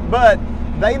first, but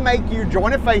they make you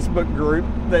join a Facebook group,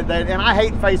 and I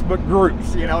hate Facebook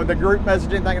groups, you know, the group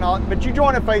messaging thing and all, but you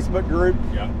join a Facebook group,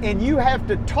 and you have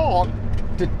to talk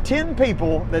to 10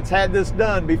 people that's had this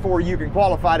done before you can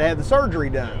qualify to have the surgery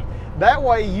done. That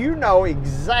way you know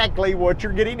exactly what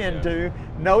you're getting into,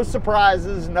 no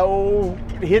surprises, no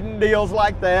hidden deals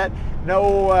like that.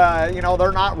 No, you know,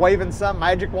 they're not waving some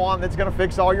magic wand that's going to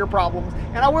fix all your problems.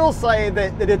 And I will say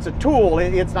that it's a tool.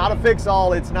 It's not a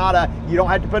fix-all. It's not you don't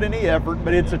have to put any effort,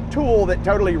 but it's a tool that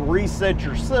totally resets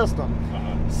your system.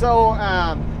 So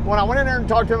when I went in there and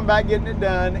talked to them about getting it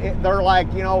done, they're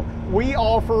like, you know, we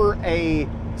offer a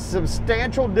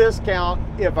substantial discount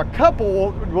if a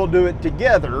couple will do it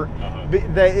together,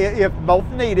 if both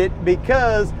need it,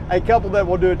 because a couple that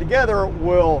will do it together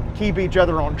will keep each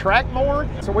other on track more.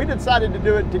 So we decided to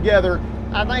do it together.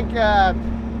 I think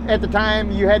at the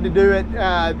time you had to do it,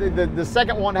 the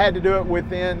second one had to do it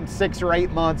within 6 or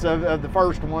 8 months of the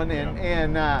first one.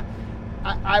 And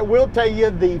I will tell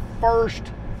you, the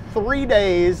first 3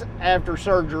 days after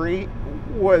surgery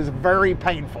was very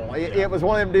painful. It was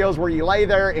one of them deals where you lay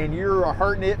there and you're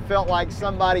hurting. It felt like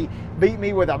somebody beat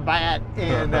me with a bat,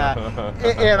 and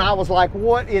and I was like,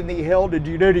 what in the hell did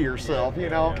you do to yourself, you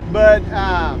know? But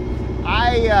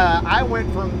I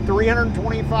went from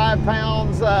 325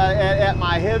 pounds at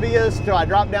my heaviest to I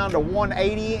dropped down to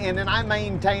 180, and then I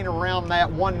maintain around that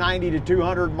 190 to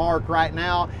 200 mark right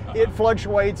now. It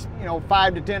fluctuates, you know,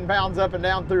 5 to 10 pounds up and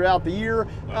down throughout the year.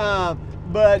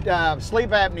 But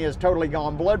sleep apnea is totally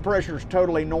gone. Blood pressure is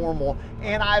totally normal.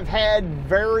 And I've had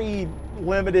very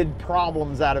limited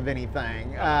problems out of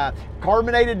anything.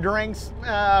 Carbonated drinks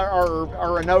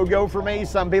are a no-go for me.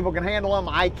 Some people can handle them.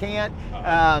 I can't.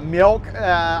 Milk,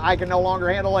 I can no longer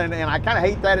handle, and I kind of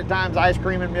hate that at times, ice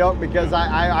cream and milk, because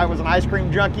I was an ice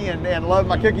cream junkie and loved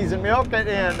my cookies and milk,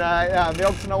 and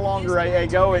milk's no longer a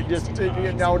go. It just,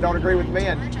 you know, don't agree with me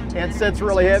and sits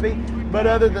really heavy. But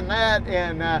other than that,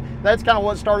 and that's kind of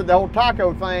what started the whole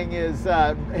taco thing, is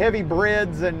heavy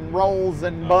breads and rolls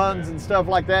and buns and stuff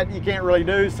like that you can't really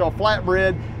do. So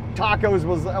flatbread, tacos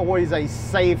was always a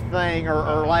safe thing,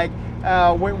 or like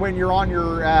when you're on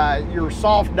your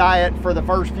soft diet for the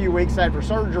first few weeks after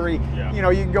surgery, you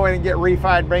know, you can go in and get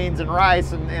refried beans and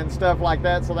rice and stuff like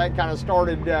that. So that kind of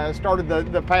started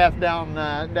the path down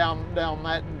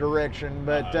that direction.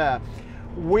 But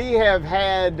we have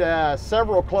had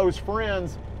several close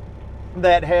friends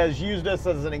that has used us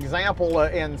as an example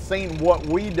and seen what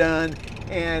we done,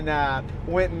 and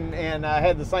went and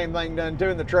had the same thing done too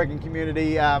in the trucking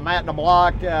community. Matt in the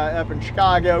block up in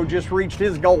Chicago just reached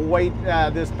his goal weight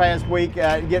this past week,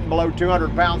 getting below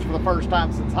 200 pounds for the first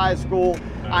time since high school.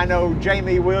 I know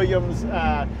Jamie Williams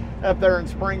up there in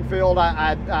Springfield,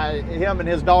 him and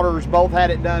his daughters both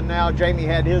had it done now. Jamie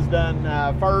had his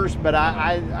done first, but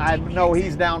I know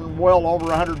he's down well over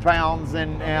 100 pounds,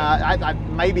 and I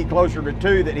maybe closer to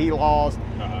 2 that he lost,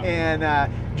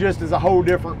 and just is a whole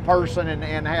different person,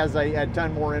 and has a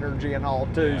ton more energy and all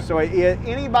too. So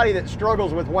anybody that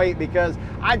struggles with weight, because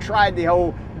I tried the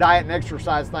whole diet and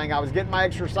exercise thing. I was getting my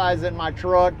exercise in my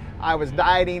truck, I was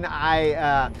dieting,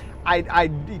 I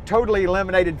totally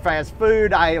eliminated fast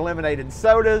food. I eliminated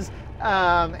sodas,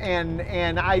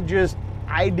 and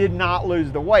I did not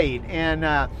lose the weight.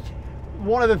 And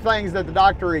one of the things that the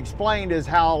doctor explained is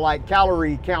how like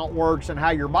calorie count works and how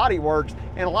your body works.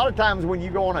 And a lot of times when you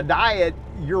go on a diet,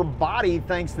 your body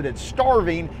thinks that it's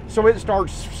starving, so it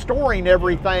starts storing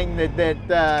everything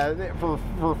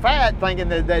for fat, thinking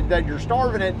that you're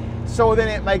starving it. So then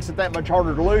it makes it that much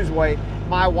harder to lose weight.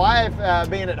 My wife,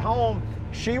 being at home,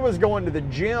 she was going to the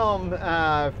gym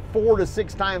 4 to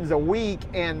 6 times a week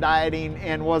and dieting,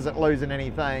 and wasn't losing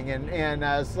anything.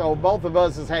 And so both of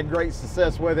us has had great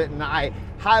success with it, and I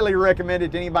highly recommend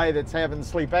it to anybody that's having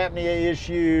sleep apnea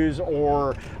issues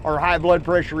or high blood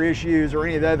pressure issues or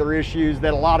any of the other issues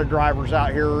that a lot of drivers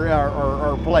out here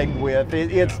are plagued with.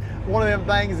 It's one of them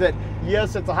things that,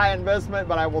 yes, it's a high investment,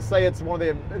 but I will say it's one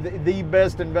of the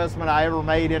best investment I ever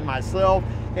made in myself.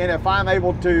 And if I'm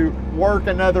able to work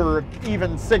another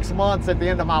even 6 months at the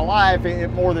end of my life, it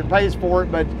more than pays for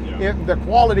it. But if the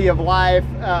quality of life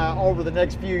over the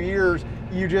next few years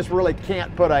you just really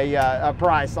can't put a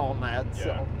price on that. Yeah.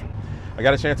 So. I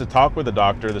got a chance to talk with the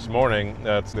doctor this morning.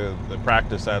 That's the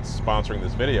practice that's sponsoring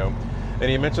this video. And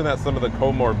he mentioned that some of the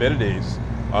comorbidities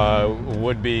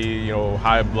would be,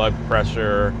 high blood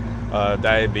pressure,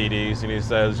 diabetes, and he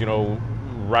says,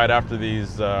 right after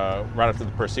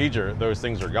the procedure, those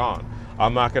things are gone.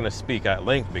 I'm not going to speak at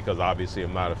length because obviously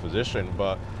I'm not a physician,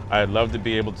 but I'd love to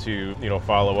be able to,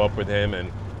 follow up with him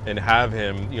and have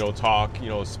him, talk,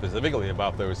 specifically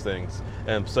about those things.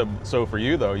 And so for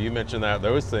you though, you mentioned that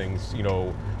those things,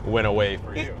 went away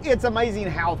for you. It's amazing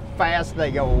how fast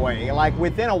they go away. Like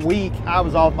within a week, I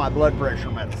was off my blood pressure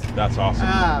medicine. That's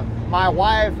awesome. My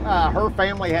wife, her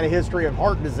family had a history of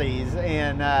heart disease,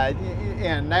 and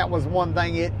that was one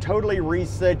thing. It totally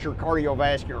resets your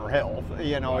cardiovascular health.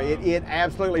 Wow. It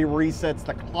absolutely resets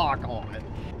the clock on it.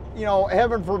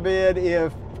 Heaven forbid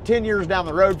if 10 years down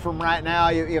the road from right now,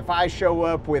 if I show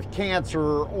up with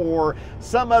cancer or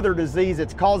some other disease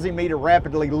that's causing me to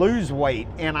rapidly lose weight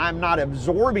and I'm not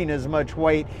absorbing as much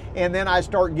weight, and then I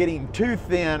start getting too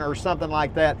thin or something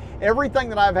like that, everything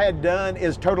that I've had done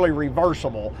is totally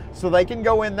reversible. So they can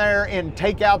go in there and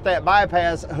take out that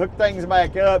bypass, hook things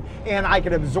back up, and I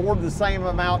can absorb the same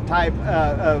amount type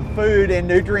of food and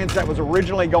nutrients that was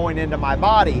originally going into my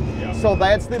body. Yeah. So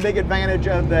that's the big advantage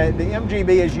of the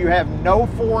MGB, is you have no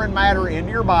foreign matter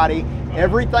into your body.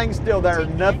 Everything's still there,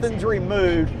 nothing's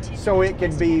removed, so it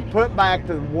can be put back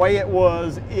to the way it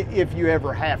was if you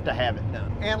ever have to have it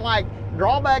done. And like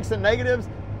drawbacks and negatives,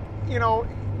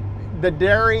 the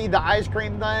dairy, the ice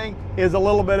cream thing is a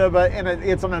little bit of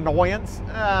it's an annoyance.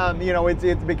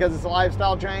 It's because it's a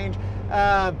lifestyle change.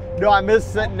 Do I miss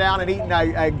sitting down and eating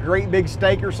a great big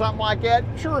steak or something like that?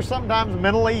 Sure, sometimes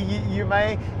mentally you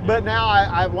may, but now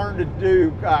I've learned to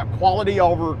do quality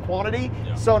over quantity.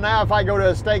 Yeah. So now if I go to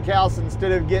a steakhouse,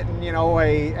 instead of getting,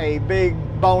 a big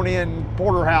bone-in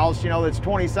porterhouse, that's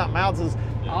 20-something ounces,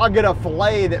 I'll get a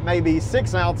filet that may be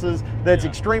 6 ounces that's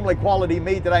extremely quality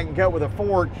meat that I can cut with a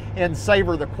fork and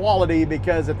savor the quality,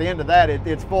 because at the end of that,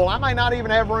 it's full. I may not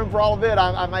even have room for all of it.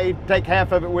 I may take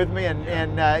half of it with me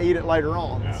and eat it later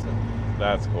on. Yeah.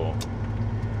 That's cool.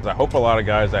 I hope a lot of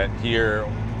guys that hear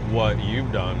what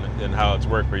you've done and how it's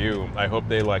worked for you, I hope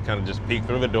they kind of just peek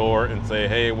through the door and say,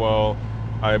 hey, well,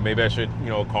 maybe I should,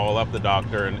 call up the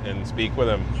doctor and speak with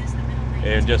him.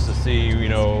 And just to see,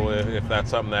 if that's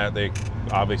something that they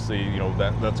obviously,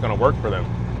 that's going to work for them.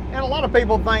 And a lot of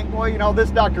people think, well,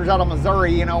 this doctor's out of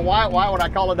Missouri. Why would I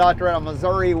call a doctor out of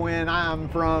Missouri when I'm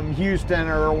from Houston,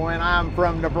 or when I'm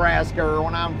from Nebraska, or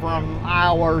when I'm from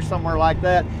Iowa or somewhere like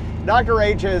that? Dr.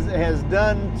 H has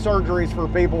done surgeries for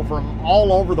people from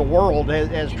all over the world,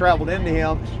 has traveled into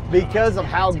him because of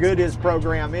how good his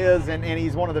program is, and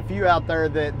he's one of the few out there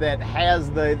that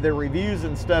has the reviews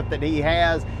and stuff that he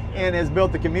has, and has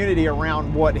built the community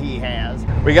around what he has.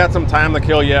 We got some time to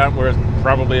kill yet. We're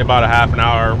probably about a half an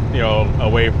hour,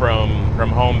 away from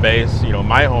home base,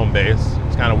 my home base.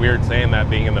 It's kind of weird saying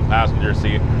that, being in the passenger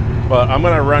seat. But I'm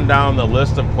going to run down the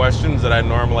list of questions that I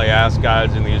normally ask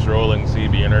guys in these rolling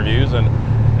CB interviews, and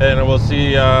we'll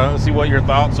see what your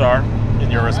thoughts are and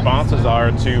your responses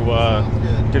are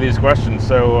to these questions.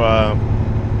 So,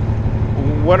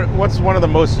 what's one of the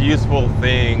most useful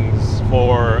things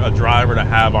for a driver to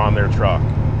have on their truck?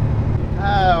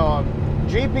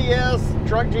 GPS,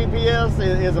 truck GPS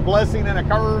is a blessing and a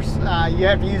curse. You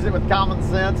have to use it with common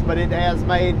sense, but it has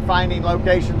made finding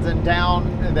locations in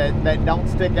town that don't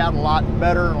stick out a lot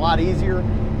better and a lot easier.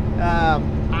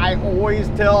 I always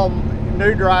tell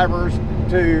new drivers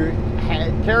to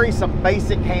carry some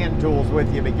basic hand tools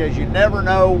with you, because you never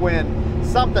know when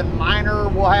something minor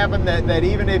will happen that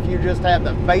even if you just have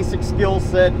the basic skill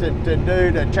set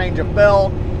to change a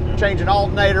belt, change an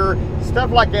alternator,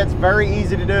 stuff like that's very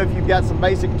easy to do if you've got some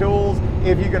basic tools.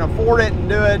 If you can afford it and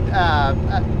do it,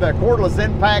 the cordless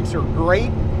impacts are great,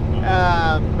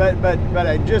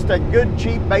 but just a good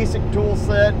cheap basic tool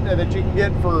set that you can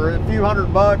get for a few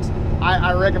 $100.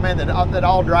 I recommend that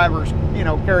all drivers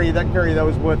carry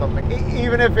those with them,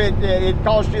 even if it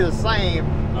costs you the same.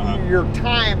 Your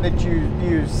time that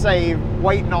you save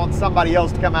waiting on somebody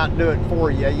else to come out and do it for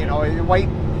you,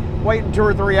 waiting 2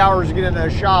 or 3 hours to get into a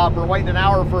shop, or waiting an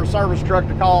hour for a service truck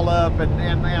to call up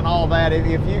and all that. If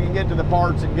you can get to the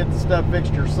parts and get the stuff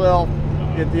fixed yourself,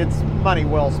 it's money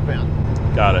well spent.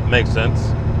 Got it. Makes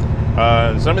sense.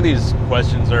 Some of these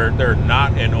questions they're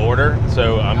not in order,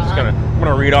 so I'm just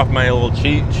gonna read off my little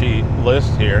cheat sheet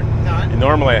list here. And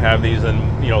normally I have these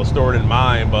stored in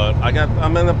mine, but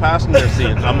I'm in the passenger seat.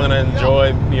 I'm gonna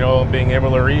enjoy being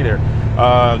able to read here.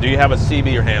 Do you have a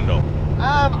CB or handle?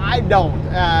 I don't.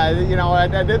 You know,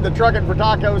 I did the trucking for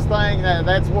tacos thing.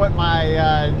 That's what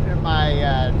my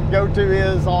my go-to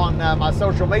is on my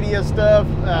social media stuff,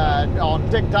 on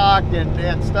TikTok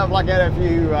and stuff like that. If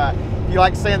you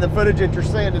like seeing the footage that you're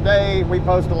seeing today, we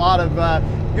post a lot of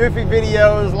goofy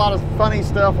videos, a lot of funny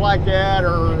stuff like that,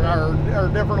 or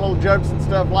different little jokes and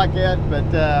stuff like that. But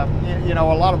you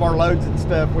know, a lot of our loads and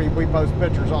stuff, we post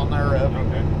pictures on there of.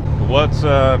 Okay. What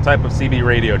type of CB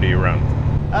radio do you run?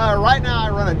 Right now I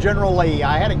run a General Lee.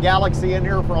 I had a Galaxy in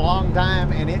here for a long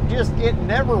time, and it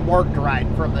never worked right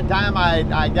from the time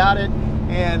I got it.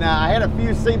 And I had a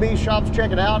few CB shops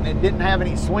check it out, and it didn't have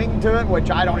any swing to it,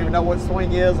 which I don't even know what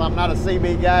swing is. I'm not a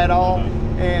CB guy at all.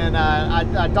 And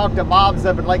I talked to Bob's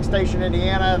up at Lake Station,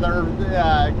 Indiana. They're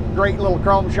a great little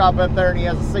chrome shop up there, and he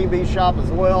has a CB shop as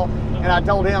well. And I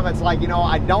told him, it's like, you know,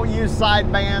 I don't use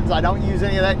sidebands. I don't use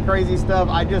any of that crazy stuff.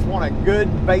 I just want a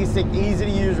good, basic, easy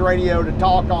to use radio to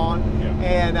talk on.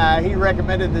 Yeah. And he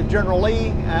recommended the General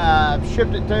Lee,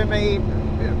 shipped it to me.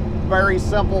 Very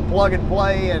simple plug and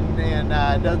play, and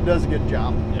does a good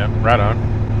job. Yeah, right on.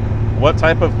 What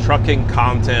type of trucking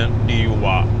content do you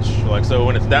watch? Like, so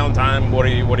when it's downtime, what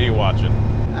are you watching?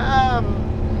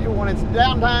 When it's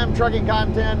downtime, trucking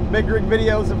content, big rig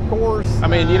videos, of course. I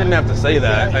mean, you didn't have to say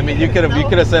that. I mean, you could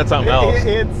have said something else.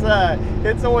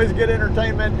 It's always good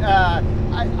entertainment.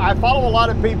 I follow a lot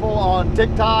of people on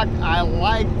TikTok. I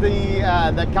like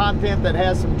the content that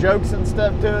has some jokes and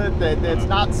stuff to it. That's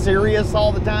not serious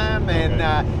all the time, and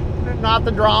not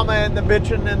the drama and the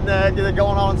bitching and the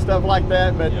going on and stuff like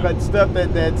that. But stuff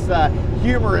that's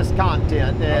humorous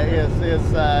content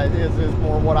is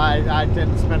more what I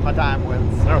tend to spend my time with.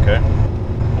 So. Okay.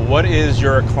 What is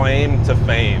your claim to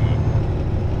fame?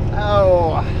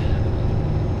 Oh,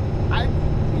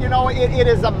 you know, it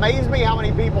has amazed me how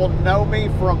many people know me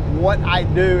from what I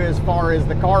do as far as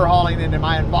the car hauling and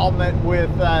my involvement with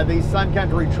these Sun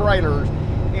Country trailers.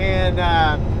 And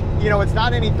you know, it's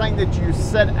not anything that you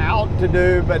set out to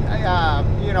do, but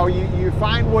you know, you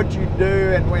find what you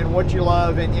do and what you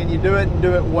love, and you do it and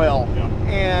do it well. Yeah.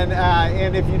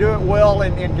 And if you do it well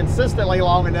and consistently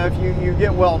long enough, you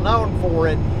get well known for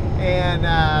it. And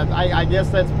I guess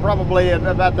that's probably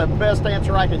about the best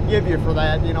answer I can give you for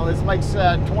that. You know, this makes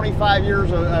 25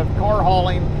 years of car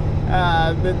hauling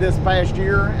this past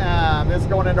year. This is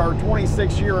going into our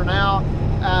 26th year now.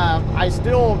 I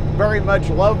still very much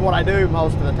love what I do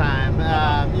most of the time.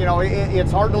 You know,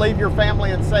 it's hard to leave your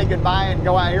family and say goodbye and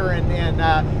go out here and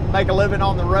make a living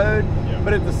on the road. Yeah.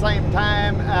 But at the same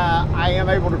time, I am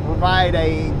able to provide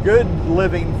a good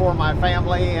living for my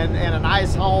family and a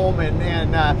nice home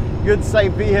and good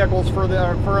safe vehicles for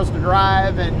us to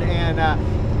drive.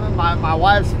 My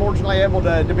wife's fortunately able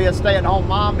to be a stay-at-home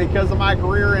mom because of my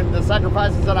career and the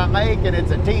sacrifices that I make, and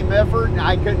it's a team effort.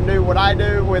 I couldn't do what I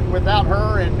do without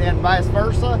her, and vice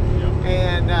versa. Yep.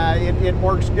 And it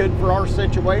works good for our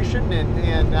situation,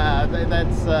 and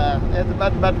that's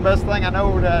about the best thing I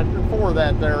know for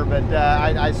that there. But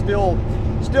I still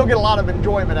get a lot of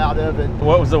enjoyment out of it.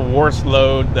 What was the worst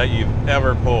load that you've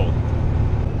ever pulled?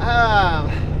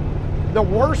 The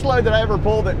worst load that I ever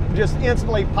pulled that just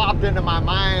instantly popped into my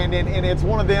mind, and it's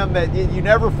one of them that you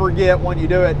never forget when you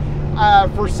do it.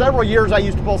 For several years, I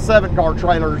used to pull 7-car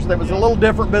trailers. That was a little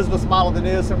different business model than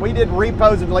this, and we did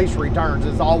repos and lease returns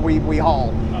is all we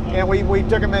hauled. And we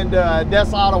took them into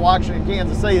Dessa Auto Auction in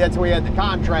Kansas City. That's what we had the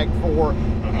contract for.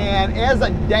 And as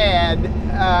a dad,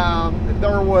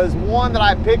 there was one that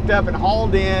I picked up and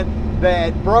hauled in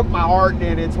that broke my heart,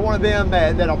 and it's one of them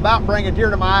that'll about bring a tear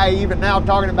to my eye even now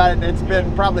talking about it, and it's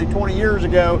been probably 20 years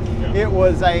ago. Yeah. It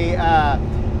was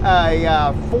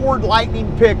a Ford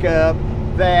Lightning pickup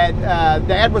that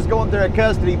Dad was going through a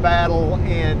custody battle,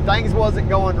 and things wasn't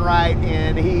going right,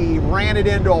 and he ran it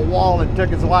into a wall and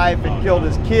took his life and killed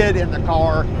his kid in the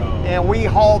car. And we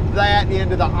hauled that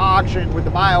into the auction with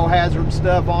the biohazard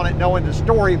stuff on it, knowing the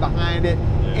story behind it.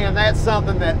 Yeah. And that's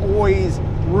something that always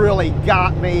really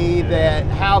got me, that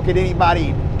how could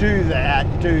anybody do that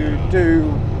to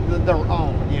their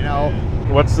own, you know?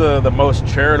 What's the most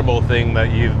charitable thing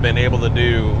that you've been able to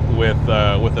do with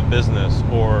the business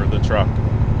or the truck?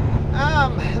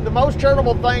 The most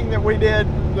charitable thing that we did,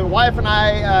 the wife and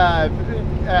I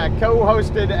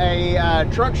co-hosted a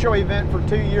truck show event for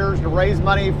 2 years to raise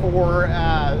money for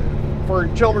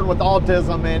children with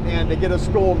autism and to get a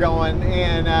school going.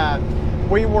 And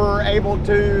we were able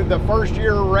to, the first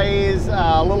year, raise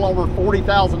a little over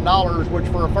 $40,000, which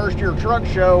for a first-year truck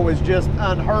show was just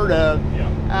unheard of. Yeah.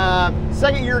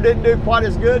 Second year didn't do quite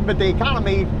as good, but the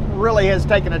economy really has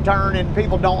taken a turn and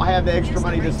people don't have the extra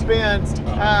money to spend.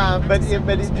 But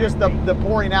it's just the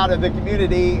pouring out of the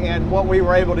community and what we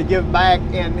were able to give back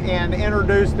and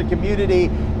introduce the community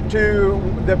to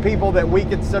the people that we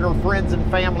consider friends and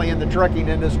family in the trucking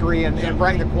industry and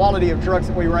bring the quality of trucks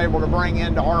that we were able to bring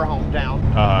into our hometown.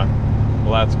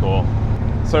 Well, that's cool.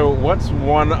 So what's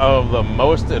one of the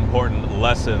most important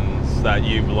lessons that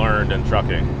you've learned in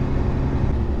trucking?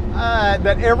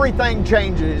 That everything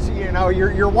changes. You know,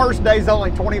 your worst day's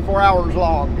only 24 hours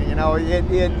long. You know,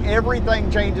 everything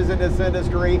changes in this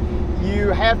industry. You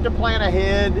have to plan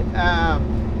ahead.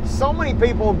 So many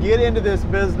people get into this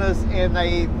business and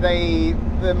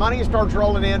the money starts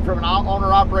rolling in from an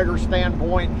owner-operator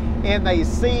standpoint, and they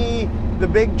see the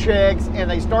big checks and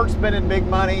they start spending big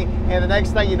money, and the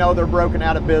next thing you know, they're broken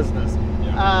out of business.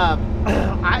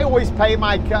 I always pay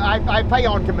I pay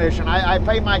on commission. I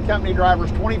pay my company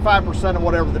drivers 25% of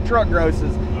whatever the truck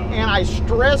grosses. And I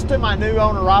stress to my new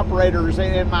owner operators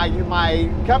and my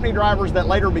company drivers that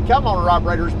later become owner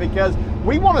operators, because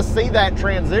we want to see that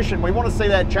transition. We want to see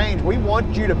that change. We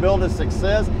want you to build a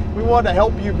success. We want to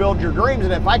help you build your dreams.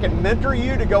 And if I can mentor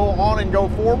you to go on and go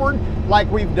forward like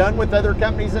we've done with other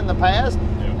companies in the past.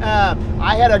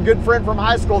 I had a good friend from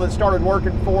high school that started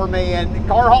working for me, and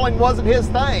car hauling wasn't his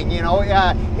thing. You know,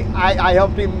 I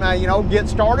helped him, you know, get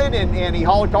started, and he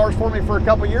hauled cars for me for a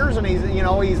couple years. And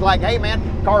he's like, hey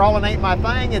man, car hauling ain't my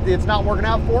thing. It's not working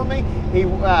out for me. He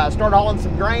started hauling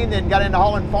some grain, then got into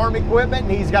hauling farm equipment,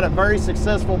 and he's got a very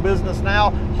successful business now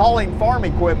hauling farm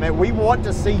equipment. We want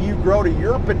to see you grow to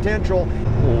your potential.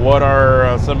 What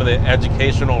are some of the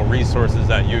educational resources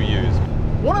that you use?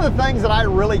 One of the things that I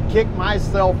really kick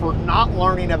myself for not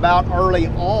learning about early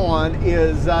on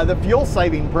is the fuel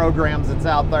saving programs that's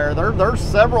out there. There's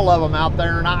several of them out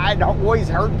there, and I'd always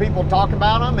heard people talk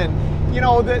about them. And you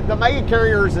know, the mega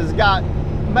carriers has got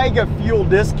mega fuel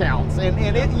discounts,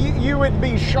 and you would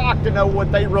be shocked to know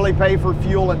what they really pay for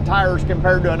fuel and tires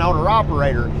compared to an owner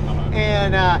operator.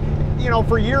 And you know,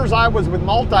 for years I was with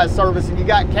multi-service, and you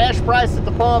got cash price at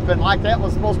the pump, and like that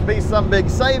was supposed to be some big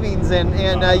savings. And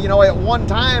you know, at one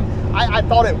time I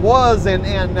thought it was, and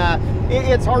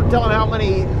it's hard telling how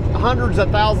many hundreds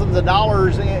of thousands of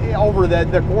dollars over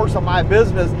the course of my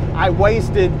business I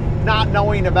wasted not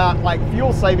knowing about like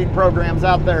fuel saving programs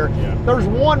out there. There's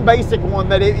one basic one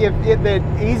that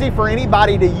that's easy for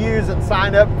anybody to use and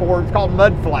sign up for. It's called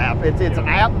Mudflap. It's an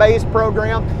app-based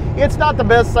program. It's not the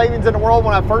best savings in the world.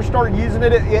 When I first started using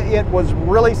it, it was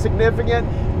really significant,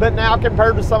 but now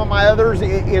compared to some of my others,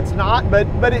 it's not.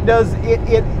 But it does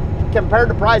it compared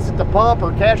to price at the pump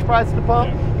or cash price at the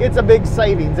pump, it's a big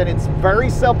savings, and it's very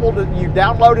simple. You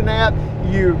download an app,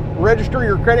 you register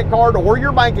your credit card or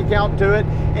your bank account to it,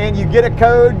 and you get a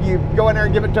code. You go in there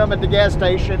and give it to them at the gas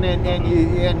station, and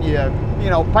you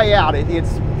know, pay out.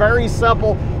 It's very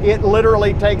simple. It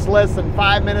literally takes less than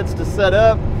 5 minutes to set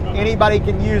up. Anybody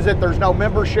can use it. There's no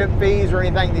membership fees or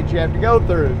anything that you have to go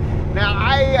through. Now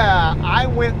I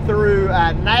went through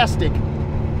NASTIC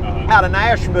out of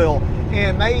Nashville.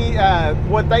 And they,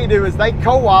 what they do is they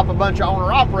co-op a bunch of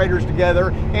owner-operators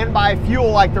together and buy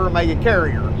fuel like they're a mega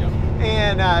carrier.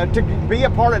 And to be a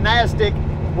part of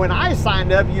NASTIC, when I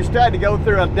signed up, you still had to go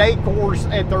through a day course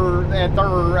at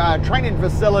their training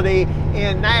facility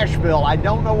in Nashville. I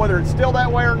don't know whether it's still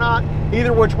that way or not.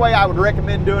 Either which way, I would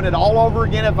recommend doing it all over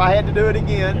again if I had to do it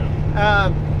again.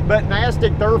 But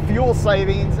NASTIC, their fuel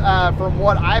savings from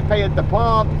what I pay at the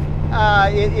pump,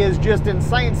 it is just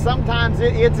insane. Sometimes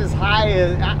it's as high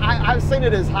as, I've seen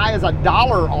it as high as $1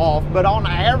 off, but on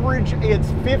average it's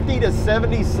 50 to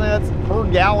 70 cents per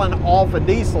gallon off of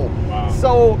diesel.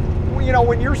 So, you know,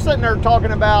 when you're sitting there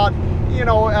talking about, you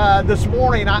know, this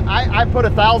morning I put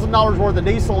 $1,000 worth of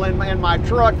diesel in my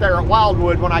truck there at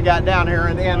Wildwood when I got down here,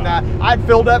 and I'd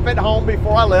filled up at home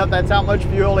before I left. That's how much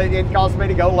fuel it cost me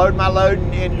to go load my load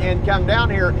and come down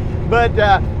here. But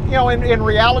you know, in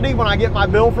reality, when I get my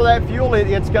bill for that fuel,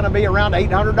 it's going to be around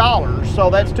 $800. So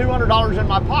that's $200 in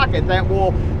my pocket that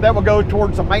will go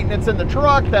towards some maintenance in the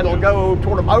truck. That'll go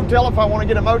toward a motel if I want to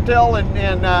get a motel and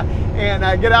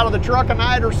get out of the truck a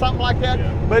night or something like that.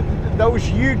 But those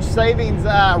huge savings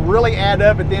really add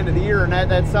up at the end of the year, and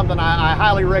that's something I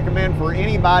highly recommend for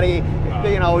anybody,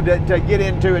 you know, to get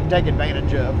into and take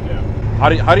advantage of. How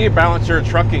do you balance your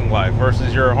trucking life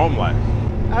versus your home life?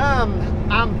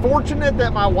 I'm fortunate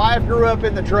that my wife grew up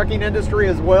in the trucking industry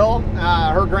as well.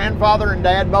 Her grandfather and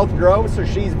dad both drove, so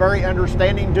she's very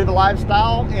understanding to the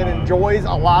lifestyle and enjoys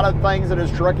a lot of things that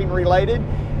is trucking related.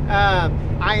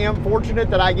 I am fortunate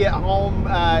that I get home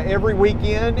every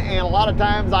weekend, and a lot of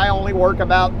times I only work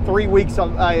about 3 weeks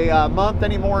a month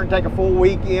anymore and take a full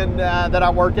weekend that I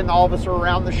work in the office or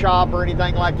around the shop or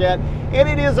anything like that. And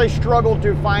it is a struggle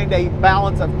to find a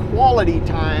balance of quality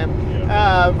time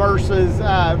versus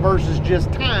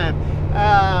just time.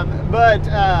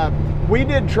 But we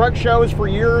did truck shows for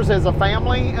years as a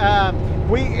family.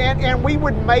 We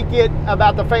would make it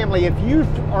about the family. If you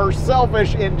are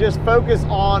selfish and just focus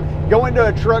on going to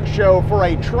a truck show for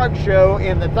a truck show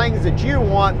and the things that you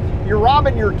want, you're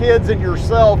robbing your kids and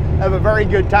yourself of a very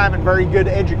good time and very good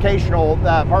educational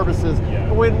purposes.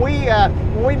 Yeah. When we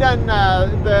done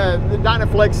the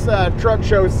Dynaflex truck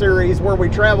show series, where we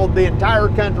traveled the entire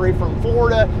country from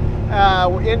Florida,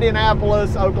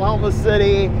 Indianapolis, Oklahoma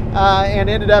City, and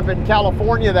ended up in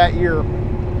California that year.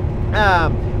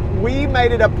 We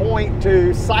made it a point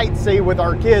to sightsee with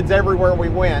our kids everywhere we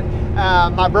went.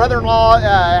 My brother-in-law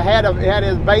had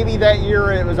his baby that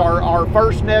year. It was our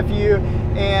first nephew,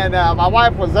 and my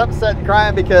wife was upset and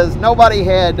crying because nobody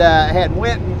had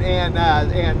went and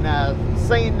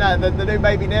seen the new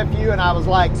baby nephew. And I was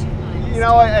like, you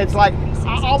know, it's like,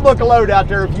 I'll book a load out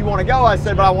there if you want to go. I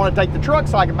said, but I want to take the truck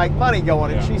so I can make money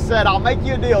going. And she said, I'll make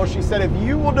you a deal. She said, if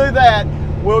you will do that,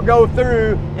 we'll go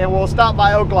through and we'll stop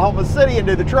by Oklahoma City and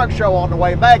do the truck show on the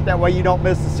way back. That way you don't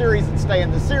miss the series and stay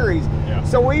in the series. Yeah.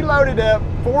 So we loaded up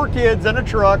 4 kids in a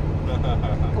truck.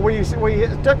 We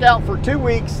took out for 2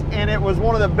 weeks, and it was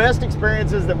one of the best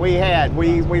experiences that we had.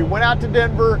 We went out to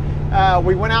Denver.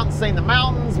 We went out and seen the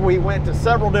mountains. We went to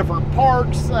several different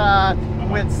parks.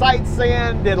 Went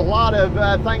sightseeing, did a lot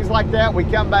of things like that. We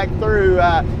come back through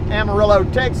Amarillo,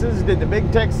 Texas, did the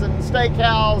Big Texan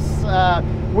Steakhouse.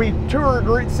 We toured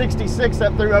Route 66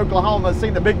 up through Oklahoma,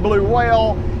 seen the Big Blue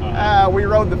Whale. We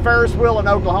rode the Ferris wheel in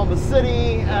Oklahoma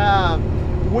City.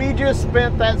 We just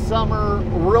spent that summer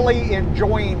really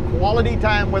enjoying quality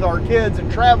time with our kids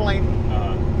and traveling.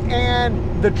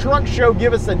 And the truck show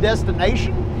gave us a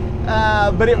destination,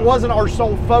 but it wasn't our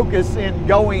sole focus in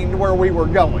going where we were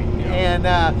going. And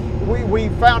we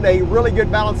found a really good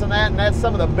balance in that, and that's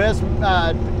some of the best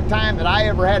time that I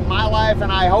ever had in my life.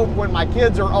 And I hope when my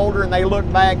kids are older and they look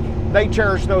back, they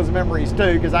cherish those memories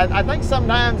too, because I think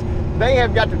sometimes they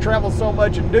have got to travel so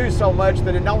much and do so much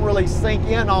that it don't really sink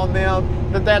in on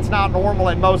them that that's not normal,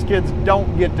 and most kids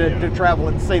don't get to travel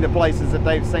and see the places that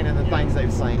they've seen and the things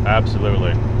they've seen.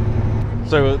 Absolutely.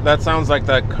 So that sounds like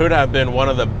that could have been one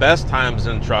of the best times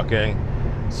in trucking.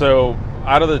 So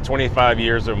out of the 25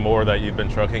 years or more that you've been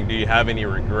trucking, do you have any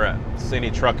regrets,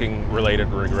 any trucking related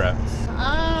regrets?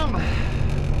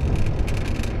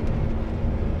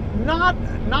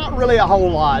 Not really a whole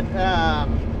lot.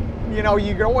 You know,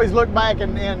 you can always look back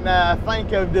and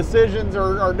think of decisions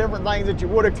or different things that you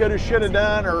would have, could have, should have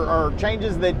done, or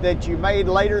changes that you made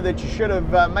later that you should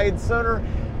have made sooner.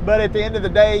 But at the end of the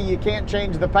day, you can't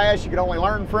change the past. You can only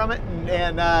learn from it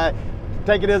and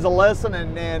take it as a lesson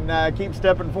and keep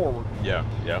stepping forward. Yeah,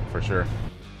 for sure.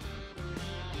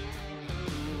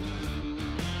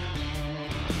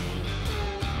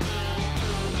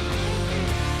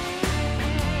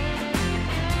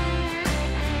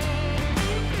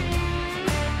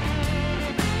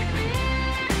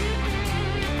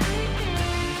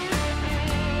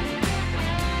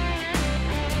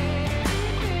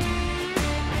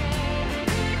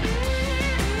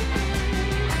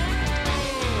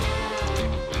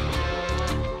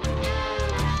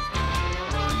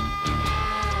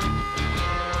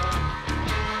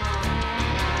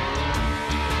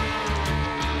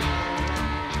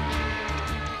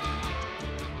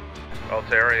 Well,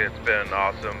 Terry, it's been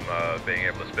awesome being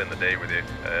able to spend the day with you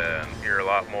and hear a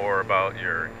lot more about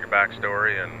your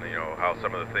backstory and, you know, how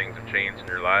some of the things have changed in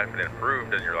your life and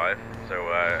improved in your life. So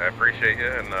I appreciate you,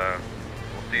 and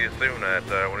we'll see you soon at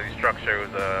one of these truck shows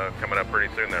coming up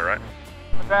pretty soon there, right?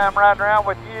 I'm riding around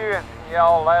with you, and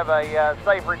y'all have a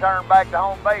safe return back to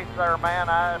home base there, man.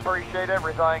 I appreciate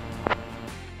everything.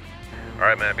 All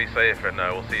right, man, be safe, and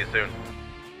we'll see you soon.